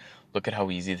goes to, look at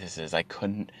how easy this is. I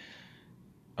couldn't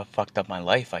have fucked up my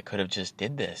life. I could have just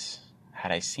did this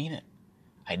had I seen it.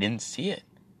 I didn't see it.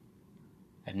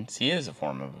 I didn't see it as a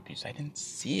form of abuse. I didn't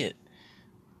see it.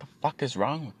 What the fuck is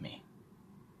wrong with me?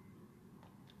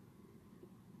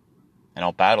 And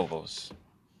I'll battle those.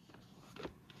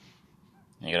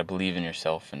 You gotta believe in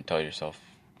yourself and tell yourself,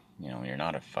 you're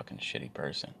not a fucking shitty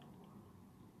person.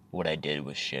 What I did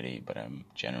was shitty, but I'm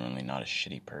generally not a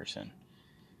shitty person.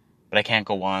 But I can't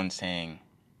go on saying,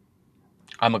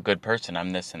 I'm a good person, I'm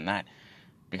this and that.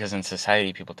 Because in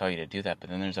society, people tell you to do that, but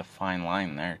then there's a fine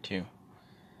line there, too.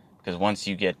 Because once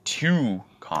you get too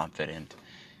confident,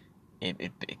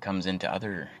 it comes into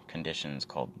other conditions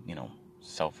called,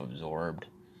 self-absorbed,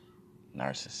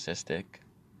 narcissistic,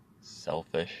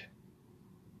 selfish.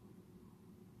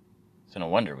 So no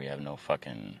wonder we have no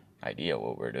fucking idea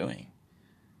what we're doing.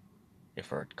 If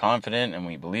we're confident and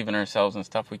we believe in ourselves and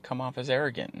stuff, we come off as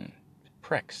arrogant and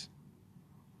pricks.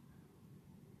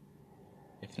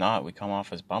 If not, we come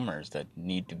off as bummers that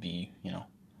need to be,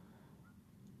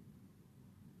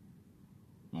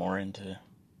 more into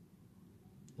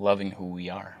loving who we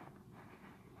are.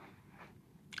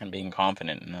 And being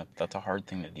confident, and that's a hard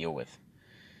thing to deal with.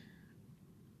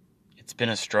 It's been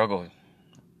a struggle,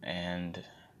 and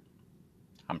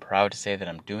I'm proud to say that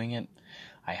I'm doing it.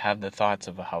 I have the thoughts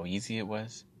of how easy it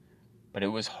was, but it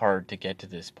was hard to get to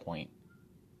this point.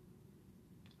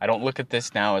 I don't look at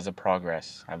this now as a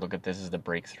progress. I look at this as the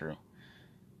breakthrough.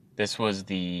 This was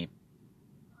the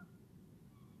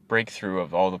breakthrough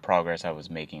of all the progress I was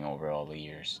making over all the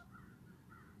years.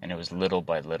 And it was little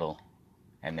by little.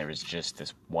 And there was just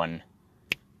this one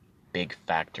big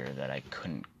factor that I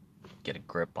couldn't get a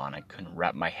grip on. I couldn't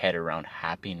wrap my head around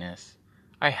happiness.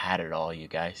 I had it all, you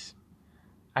guys.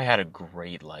 I had a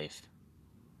great life.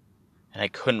 And I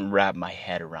couldn't wrap my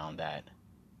head around that.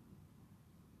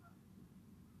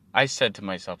 I said to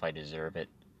myself I deserve it.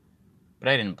 But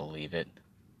I didn't believe it.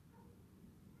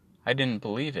 I didn't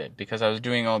believe it because I was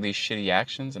doing all these shitty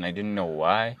actions and I didn't know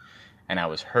why. And I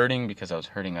was hurting because I was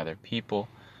hurting other people.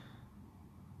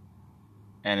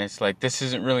 And it's like, this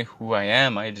isn't really who I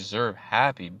am. I deserve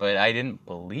happy, but I didn't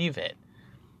believe it.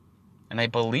 And I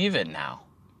believe it now.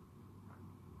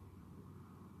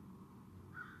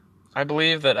 I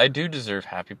believe that I do deserve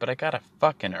happy, but I gotta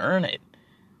fucking earn it.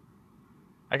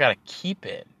 I gotta keep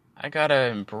it. I gotta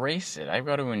embrace it. I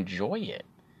gotta enjoy it.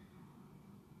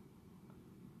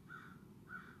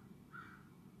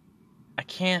 I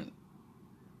can't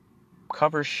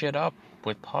cover shit up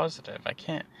with positive. I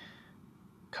can't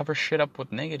cover shit up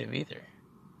with negative either.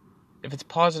 If it's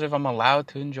positive, I'm allowed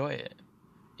to enjoy it.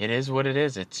 It is what it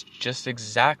is. It's just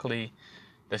exactly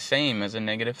the same as a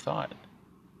negative thought.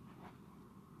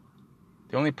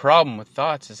 The only problem with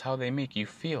thoughts is how they make you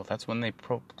feel. That's when they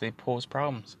pose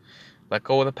problems. Let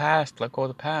go of the past. Let go of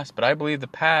the past. But I believe the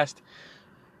past,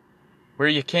 where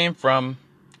you came from,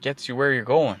 gets you where you're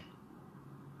going.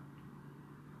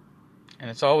 And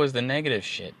it's always the negative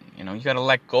shit. You gotta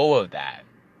let go of that.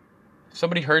 If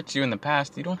somebody hurts you in the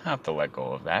past, you don't have to let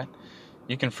go of that.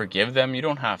 You can forgive them. You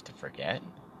don't have to forget.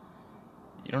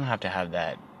 You don't have to have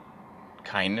that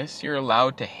kindness. You're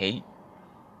allowed to hate.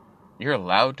 You're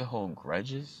allowed to hold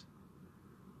grudges.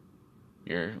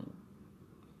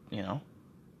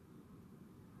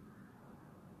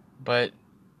 But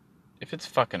if it's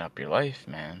fucking up your life,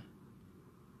 man,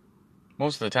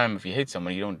 most of the time if you hate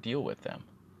somebody, you don't deal with them.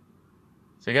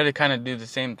 So you gotta kind of do the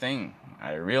same thing.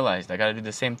 I realized I gotta do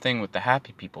the same thing with the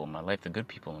happy people in my life, the good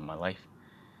people in my life.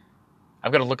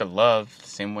 I've gotta look at love the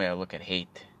same way I look at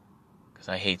hate. Because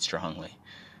I hate strongly.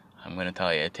 I'm gonna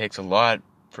tell you, it takes a lot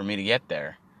for me to get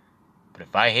there. But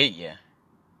if I hate you,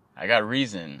 I got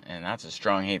reason, and that's a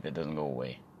strong hate that doesn't go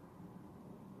away.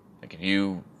 Like if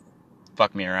you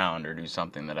fuck me around or do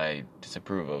something that I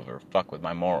disapprove of or fuck with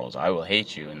my morals, I will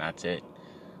hate you, and that's it.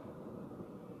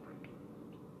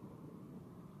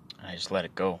 I just let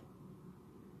it go.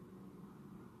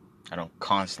 I don't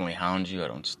constantly hound you. I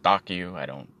don't stalk you. I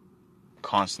don't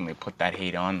constantly put that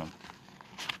hate on them.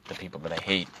 The people that I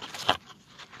hate.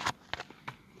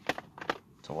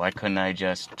 So why couldn't I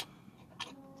just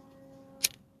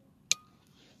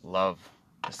love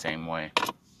the same way?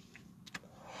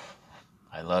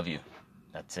 I love you.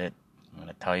 That's it. I'm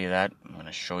going to tell you that. I'm going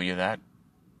to show you that.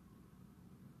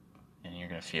 And you're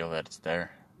going to feel that it's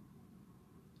there.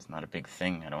 It's not a big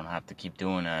thing. I don't have to keep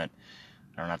doing it.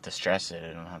 I don't have to stress it.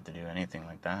 I don't have to do anything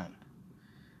like that.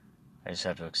 I just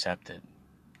have to accept it.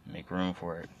 Make room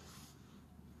for it.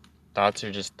 Thoughts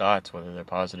are just thoughts, whether they're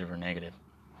positive or negative.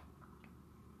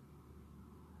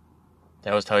 They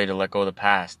always tell you to let go of the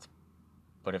past.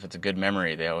 But if it's a good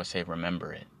memory, they always say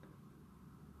remember it.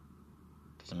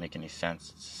 Doesn't make any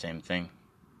sense. It's the same thing.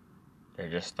 They're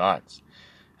just thoughts.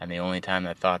 And the only time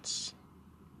that thoughts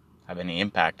have any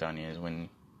impact on you is when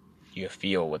you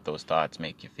feel what those thoughts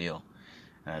make you feel.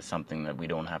 And that's something that we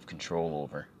don't have control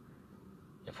over.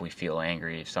 If we feel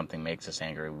angry, if something makes us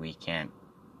angry, we can't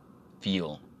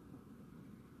feel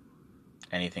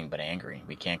anything but angry.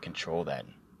 We can't control that.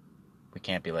 We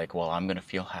can't be like, well, I'm going to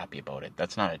feel happy about it.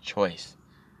 That's not a choice.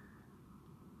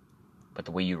 But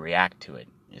the way you react to it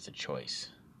is a choice.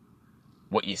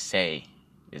 What you say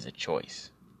is a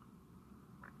choice.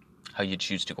 How you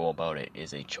choose to go about it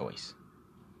is a choice.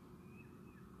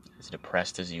 As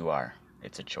depressed as you are,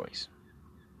 it's a choice.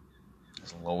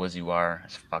 As low as you are,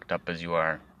 as fucked up as you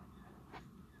are,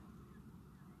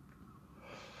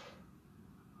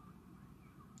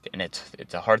 and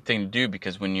it's a hard thing to do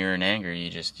because when you're in anger, you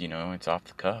just, it's off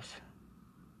the cuff.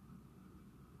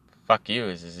 Fuck you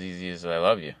is as easy as I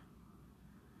love you.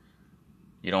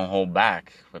 You don't hold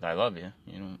back with I love you,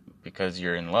 because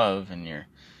you're in love and you're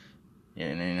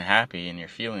happy and you're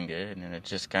feeling good, and it's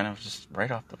just kind of just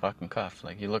right off the fucking cuff.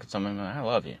 Like you look at someone and I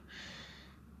love you.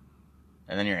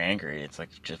 And then you're angry. It's like,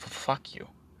 just fuck you.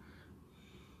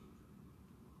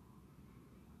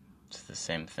 It's the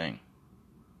same thing.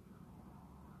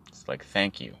 It's like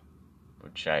thank you,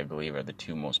 which I believe are the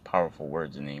two most powerful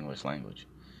words in the English language.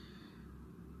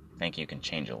 Thank you can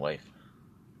change a life.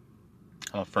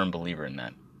 I'm a firm believer in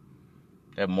that.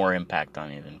 They have more impact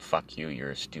on you than fuck you,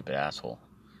 you're a stupid asshole.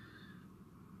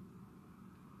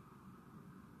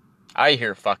 I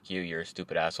hear fuck you, you're a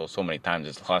stupid asshole so many times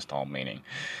it's lost all meaning.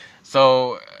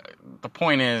 So, the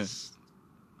point is,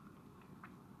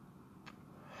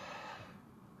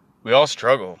 we all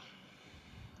struggle.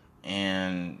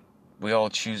 And we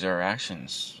all choose our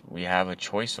actions. We have a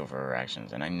choice over our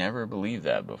actions. And I never believed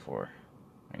that before.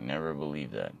 I never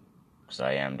believed that. Because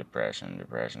I am depression.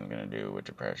 Depression's going to do what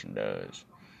depression does.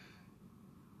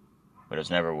 But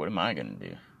it's never, what am I going to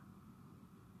do?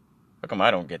 How come I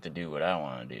don't get to do what I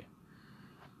want to do?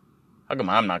 How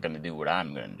come I'm not going to do what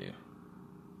I'm going to do?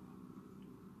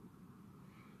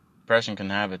 Depression can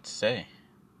have its say.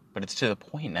 But it's to the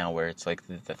point now where it's like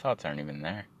the thoughts aren't even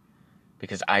there.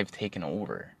 Because I've taken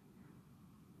over.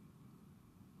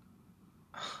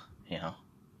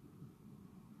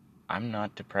 I'm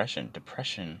not depression.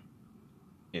 Depression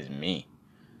is me.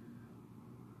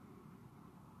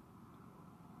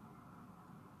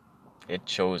 It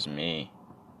chose me.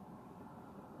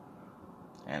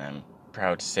 And I'm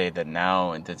proud to say that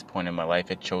now, at this point in my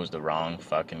life, it chose the wrong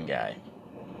fucking guy.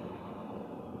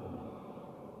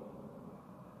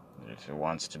 If it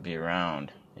wants to be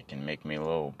around, it can make me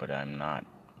low, but I'm not.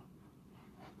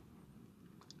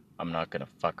 I'm not gonna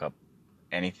fuck up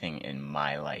anything in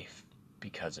my life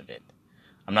because of it.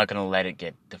 I'm not gonna let it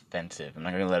get defensive. I'm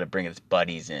not gonna let it bring its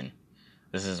buddies in.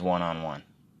 This is one-on-one.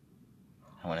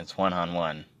 And when it's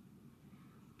one-on-one,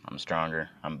 I'm stronger,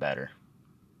 I'm better.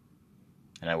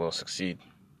 And I will succeed.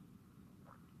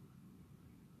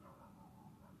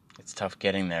 It's tough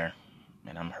getting there,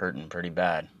 and I'm hurting pretty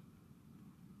bad.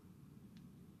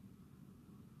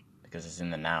 Because it's in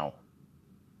the now.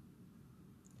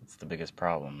 It's the biggest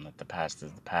problem, that the past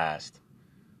is the past.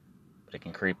 But it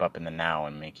can creep up in the now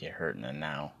and make you hurt in the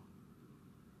now.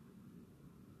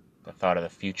 The thought of the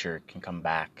future can come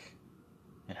back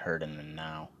and hurt in the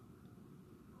now.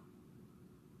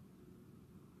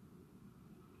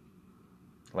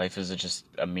 Life is just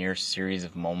a mere series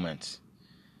of moments.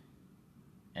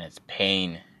 And it's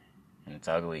pain, and it's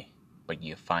ugly. But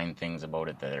you find things about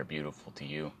it that are beautiful to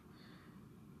you.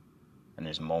 And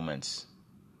there's moments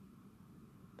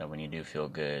that when you do feel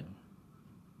good,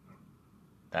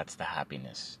 that's the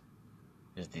happiness,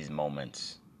 is these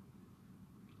moments.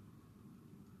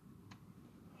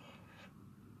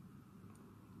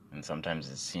 And sometimes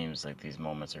it seems like these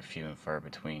moments are few and far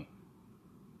between.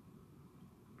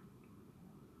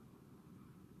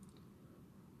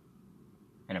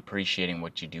 and appreciating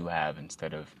what you do have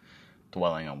instead of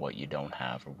dwelling on what you don't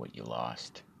have or what you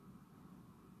lost.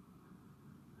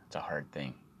 It's a hard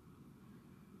thing.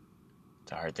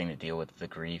 It's a hard thing to deal with, the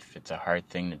grief. It's a hard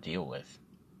thing to deal with.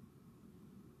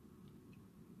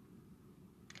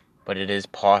 But it is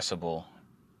possible.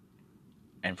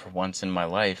 And for once in my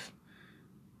life,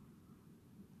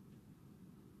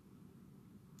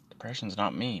 depression's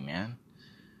not me, man.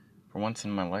 For once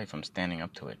in my life, I'm standing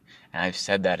up to it. And I've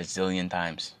said that a zillion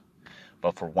times.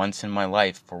 But for once in my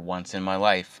life,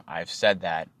 I've said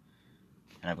that.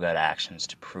 And I've got actions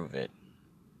to prove it.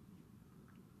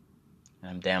 And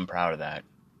I'm damn proud of that.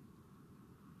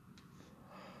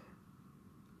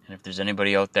 And if there's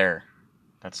anybody out there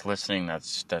that's listening,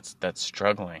 that's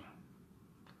struggling,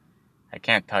 I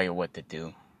can't tell you what to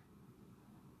do.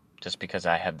 Just because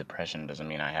I have depression doesn't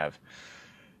mean I have,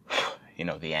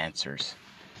 the answers.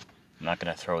 I'm not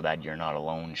going to throw that "you're not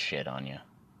alone" shit on you.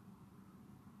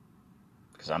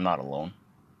 Because I'm not alone.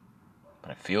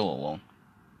 But I feel alone.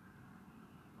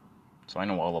 So I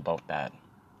know all about that.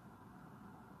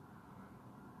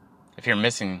 If you're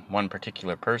missing one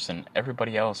particular person,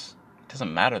 everybody else, it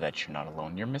doesn't matter that you're not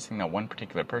alone. You're missing that one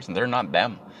particular person. They're not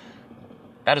them.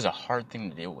 That is a hard thing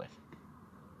to deal with.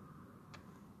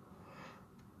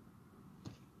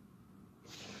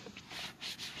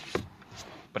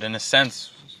 But in a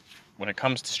sense, when it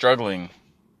comes to struggling,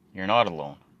 you're not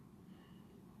alone.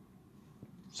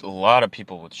 There's a lot of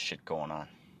people with shit going on.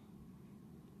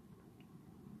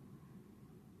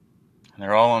 And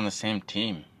they're all on the same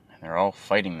team. And they're all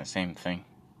fighting the same thing.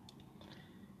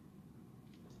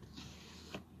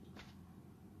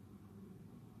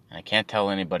 And I can't tell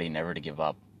anybody never to give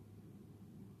up.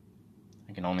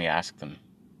 I can only ask them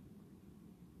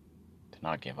to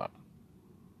not give up.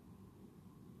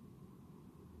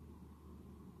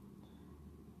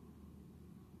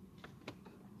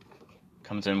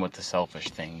 Comes in with the selfish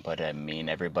thing, but I mean,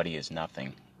 everybody is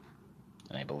nothing.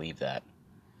 And I believe that.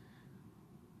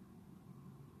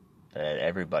 That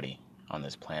everybody on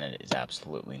this planet is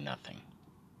absolutely nothing.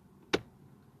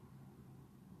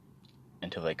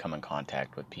 Until they come in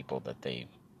contact with people that they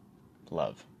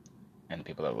love. And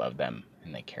people that love them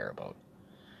and they care about.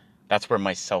 That's where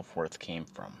my self-worth came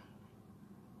from.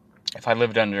 If I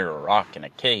lived under a rock in a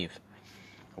cave,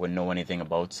 I wouldn't know anything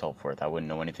about self-worth. I wouldn't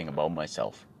know anything about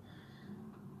myself.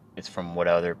 It's from what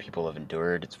other people have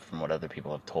endured. It's from what other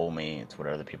people have told me. It's what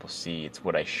other people see. It's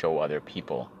what I show other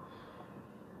people.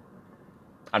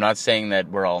 I'm not saying that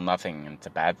we're all nothing and it's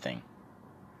a bad thing.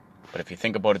 But if you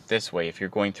think about it this way, if you're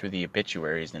going through the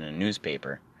obituaries in a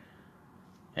newspaper,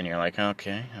 and you're like,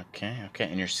 okay,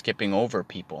 and you're skipping over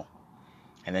people,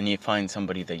 and then you find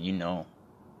somebody that you know,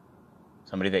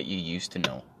 somebody that you used to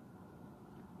know,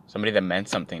 somebody that meant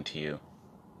something to you,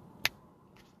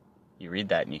 you read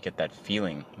that and you get that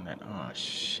feeling that, oh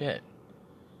shit.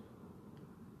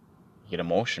 You get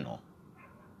emotional.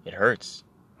 It hurts.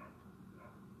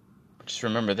 But just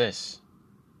remember this.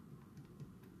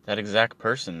 That exact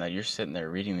person that you're sitting there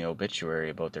reading the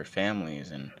obituary about their families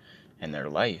and their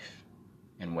life,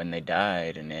 and when they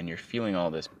died, and you're feeling all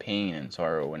this pain and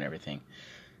sorrow and everything,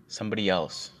 somebody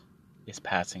else is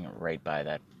passing it right by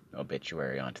that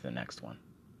obituary onto the next one.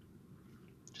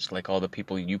 Just like all the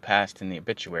people you passed in the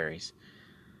obituaries,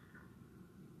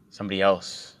 somebody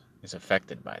else is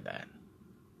affected by that.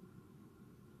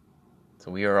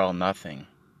 So we are all nothing.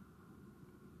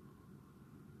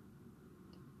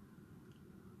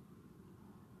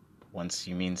 Once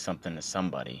you mean something to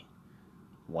somebody,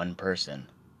 one person,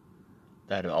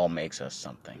 that all makes us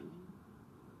something.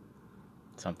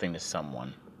 Something to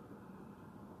someone.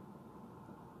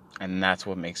 And that's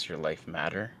what makes your life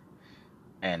matter.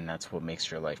 And that's what makes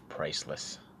your life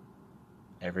priceless.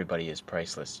 Everybody is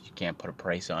priceless. You can't put a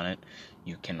price on it.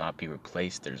 You cannot be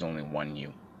replaced. There's only one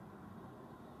you.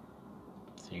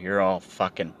 So you're all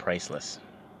fucking priceless.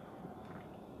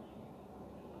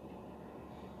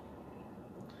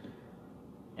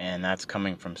 And that's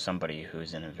coming from somebody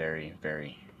who's in a very,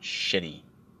 very shitty,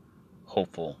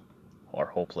 hopeless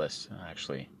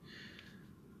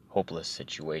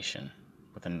situation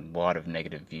with a lot of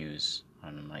negative views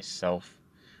on myself,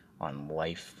 on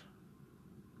life,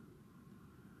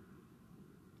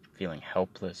 feeling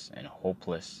helpless and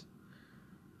hopeless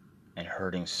and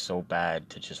hurting so bad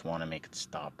to just want to make it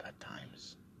stop at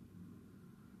times.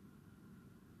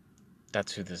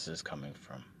 That's who this is coming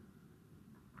from.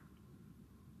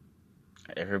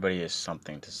 Everybody is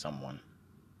something to someone.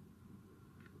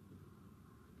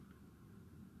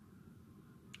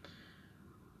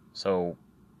 So,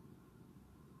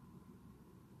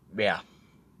 yeah.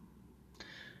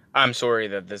 I'm sorry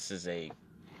that this is a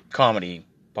comedy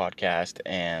podcast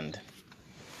and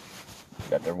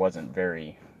that there wasn't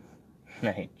very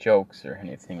many jokes or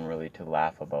anything really to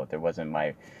laugh about. There wasn't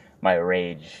my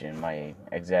rage and my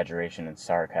exaggeration and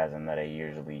sarcasm that I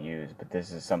usually use, but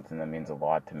this is something that means a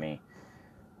lot to me.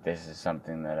 This is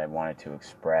something that I wanted to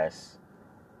express.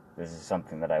 This is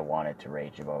something that I wanted to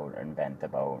rage about and vent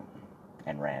about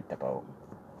and rant about.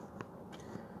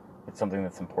 It's something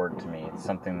that's important to me. It's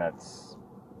something that's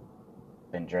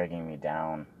been dragging me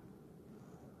down.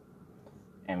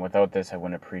 And without this, I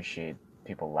wouldn't appreciate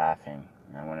people laughing.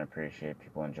 I wouldn't appreciate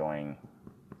people enjoying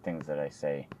things that I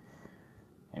say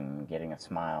and getting a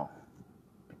smile.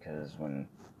 Because when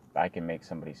I can make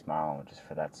somebody smile just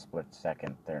for that split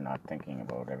second, they're not thinking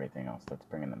about everything else that's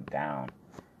bringing them down.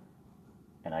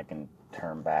 And I can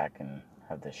turn back and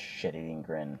have this shit-eating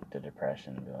grin to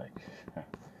depression and be like,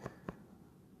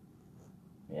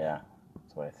 yeah,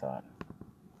 that's what I thought.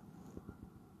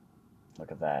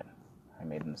 Look at that. I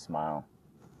made them smile.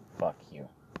 Fuck you.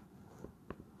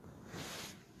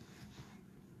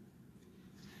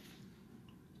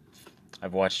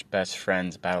 I've watched best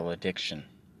friends battle addiction.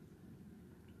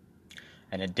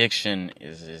 And addiction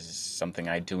is something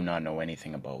I do not know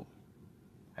anything about.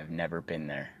 I've never been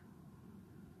there.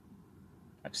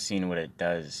 I've seen what it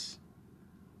does.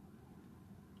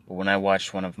 But when I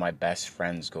watched one of my best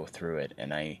friends go through it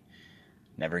and I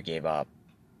never gave up,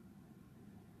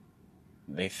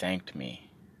 they thanked me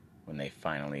when they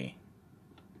finally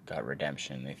got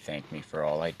redemption. They thanked me for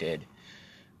all I did.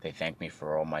 They thanked me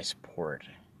for all my support.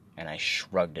 And I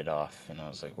shrugged it off and I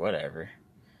was like, whatever.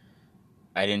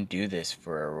 I didn't do this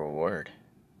for a reward.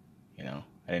 I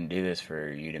didn't do this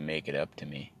for you to make it up to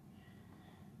me.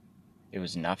 It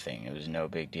was nothing. It was no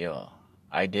big deal.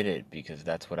 I did it because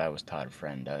that's what I was taught a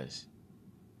friend does.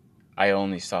 I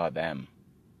only saw them.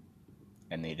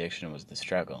 And the addiction was the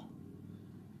struggle.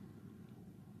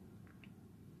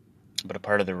 But a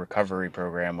part of the recovery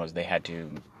program was they had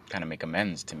to kind of make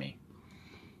amends to me.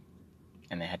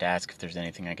 And they had to ask if there's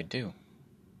anything I could do.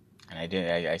 And I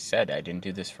did. I said I didn't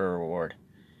do this for a reward.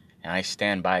 And I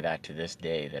stand by that to this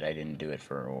day, that I didn't do it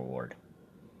for a reward.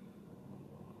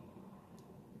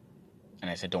 And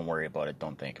I said, don't worry about it.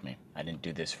 Don't thank me. I didn't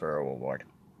do this for a reward.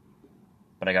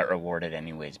 But I got rewarded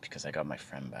anyways because I got my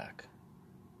friend back.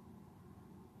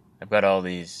 I've got all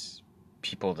these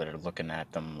people that are looking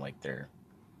at them like they're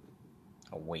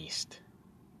a waste.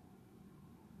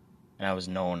 And I was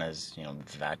known as,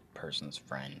 that person's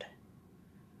friend.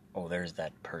 Oh, there's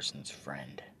that person's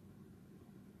friend.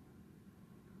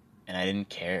 And I didn't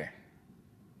care.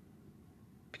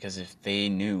 Because if they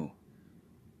knew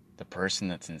the person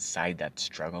that's inside that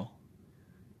struggle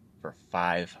for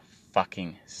 5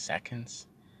 fucking seconds,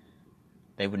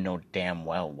 they would know damn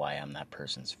well why I'm that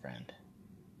person's friend.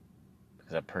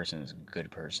 Because that person is a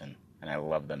good person, and I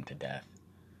love them to death.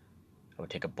 I would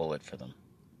take a bullet for them.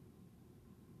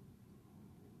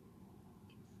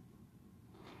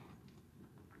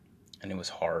 And it was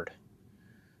hard.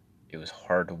 It was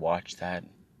hard to watch that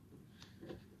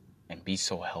and be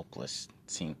so helpless,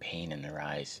 seeing pain in their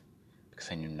eyes,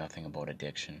 because I knew nothing about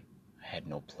addiction. I had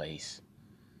no place.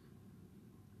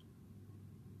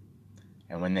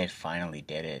 And when they finally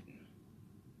did it,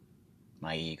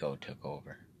 my ego took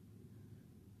over.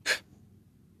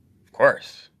 Of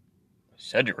course. I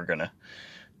said you were gonna.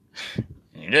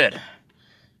 And you did.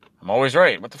 I'm always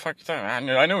right. What the fuck you talking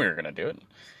about? I knew you were gonna do it.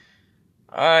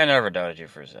 I never doubted you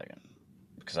for a second.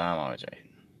 Because I'm always right.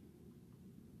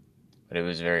 But it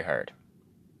was very hard.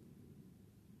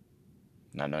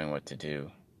 Not knowing what to do.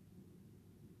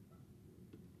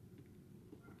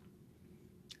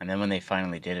 And then when they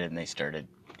finally did it and they started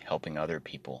helping other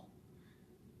people,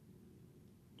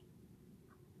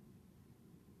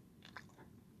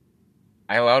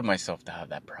 I allowed myself to have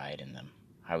that pride in them.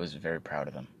 I was very proud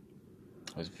of them.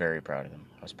 I was very proud of them.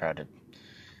 I was proud to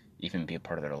even be a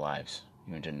part of their lives,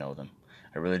 even to know them.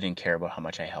 I really didn't care about how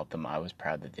much I helped them. I was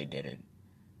proud that they did it.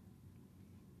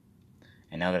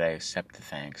 And now that I accept the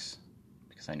thanks,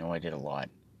 because I know I did a lot,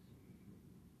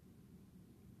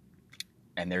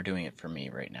 and they're doing it for me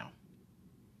right now.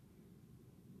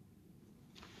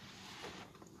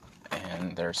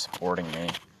 And they're supporting me.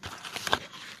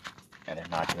 And they're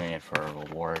not doing it for a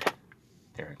reward.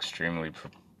 They're extremely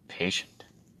patient.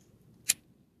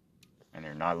 And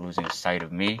they're not losing sight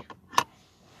of me.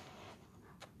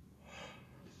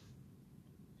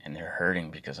 And they're hurting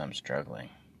because I'm struggling.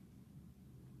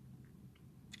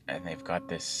 And they've got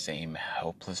this same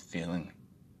helpless feeling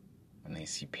when they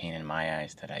see pain in my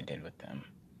eyes that I did with them.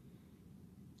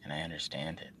 And I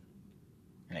understand it.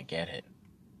 And I get it.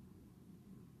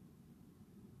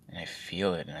 And I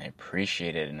feel it and I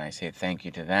appreciate it and I say thank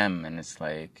you to them, and it's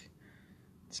like,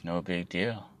 it's no big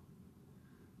deal.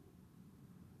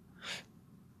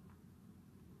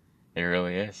 It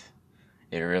really is.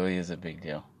 It really is a big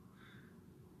deal.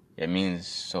 It means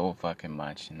so fucking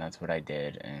much, and that's what I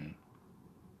did. And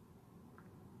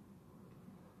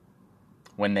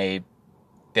when they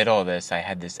did all this, I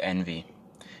had this envy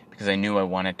because I knew I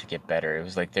wanted to get better. It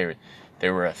was like they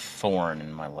were a thorn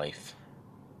in my life.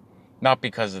 Not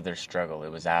because of their struggle,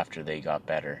 it was after they got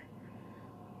better.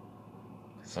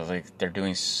 So I was like, they're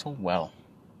doing so well.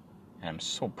 And I'm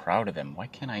so proud of them. Why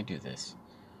can't I do this?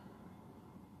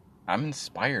 I'm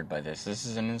inspired by this. This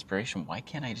is an inspiration. Why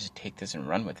can't I just take this and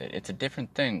run with it? It's a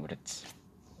different thing, but it's...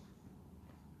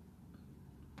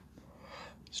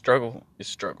 Struggle is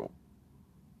struggle.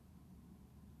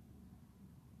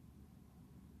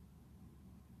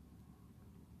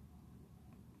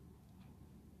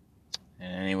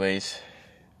 And anyways,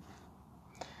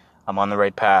 I'm on the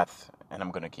right path, and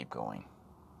I'm going to keep going.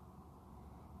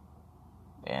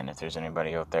 And if there's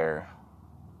anybody out there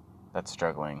that's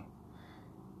struggling,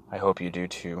 I hope you do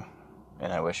too.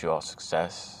 And I wish you all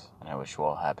success, and I wish you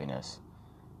all happiness.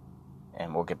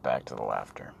 And we'll get back to the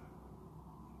laughter.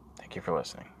 Thank you for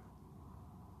listening.